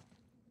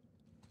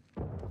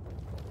 That's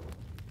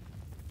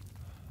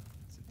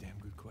a damn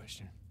good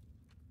question.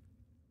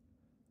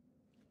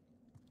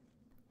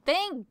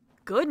 Thank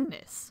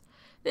goodness.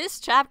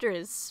 This chapter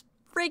is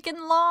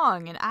freaking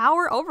long.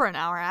 Over an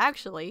hour,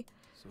 actually.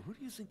 So who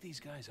do you think these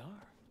guys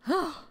are?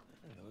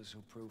 Those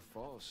who prove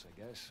false,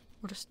 I guess.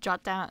 We'll just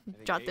jot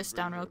this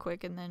down real or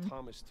quick and then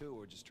Thomas too,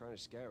 or just trying to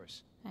scare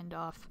us. end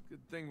off.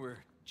 Good thing we're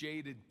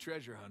jaded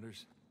treasure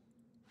hunters.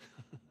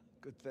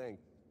 Good thing.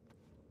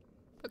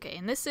 Okay,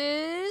 and this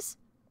is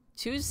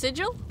Two's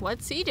sigil.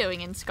 What's he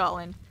doing in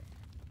Scotland?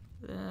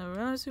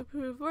 Those who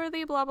prove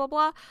worthy, blah blah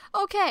blah.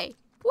 Okay,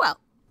 well,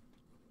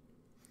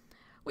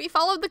 we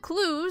followed the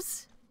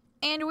clues,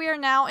 and we are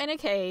now in a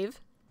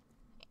cave.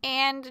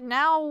 And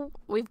now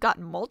we've got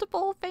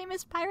multiple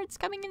famous pirates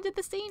coming into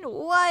the scene.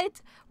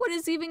 What? What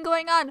is even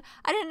going on?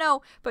 I don't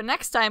know. But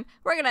next time,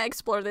 we're going to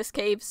explore this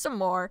cave some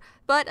more.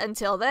 But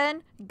until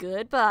then,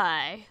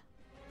 goodbye.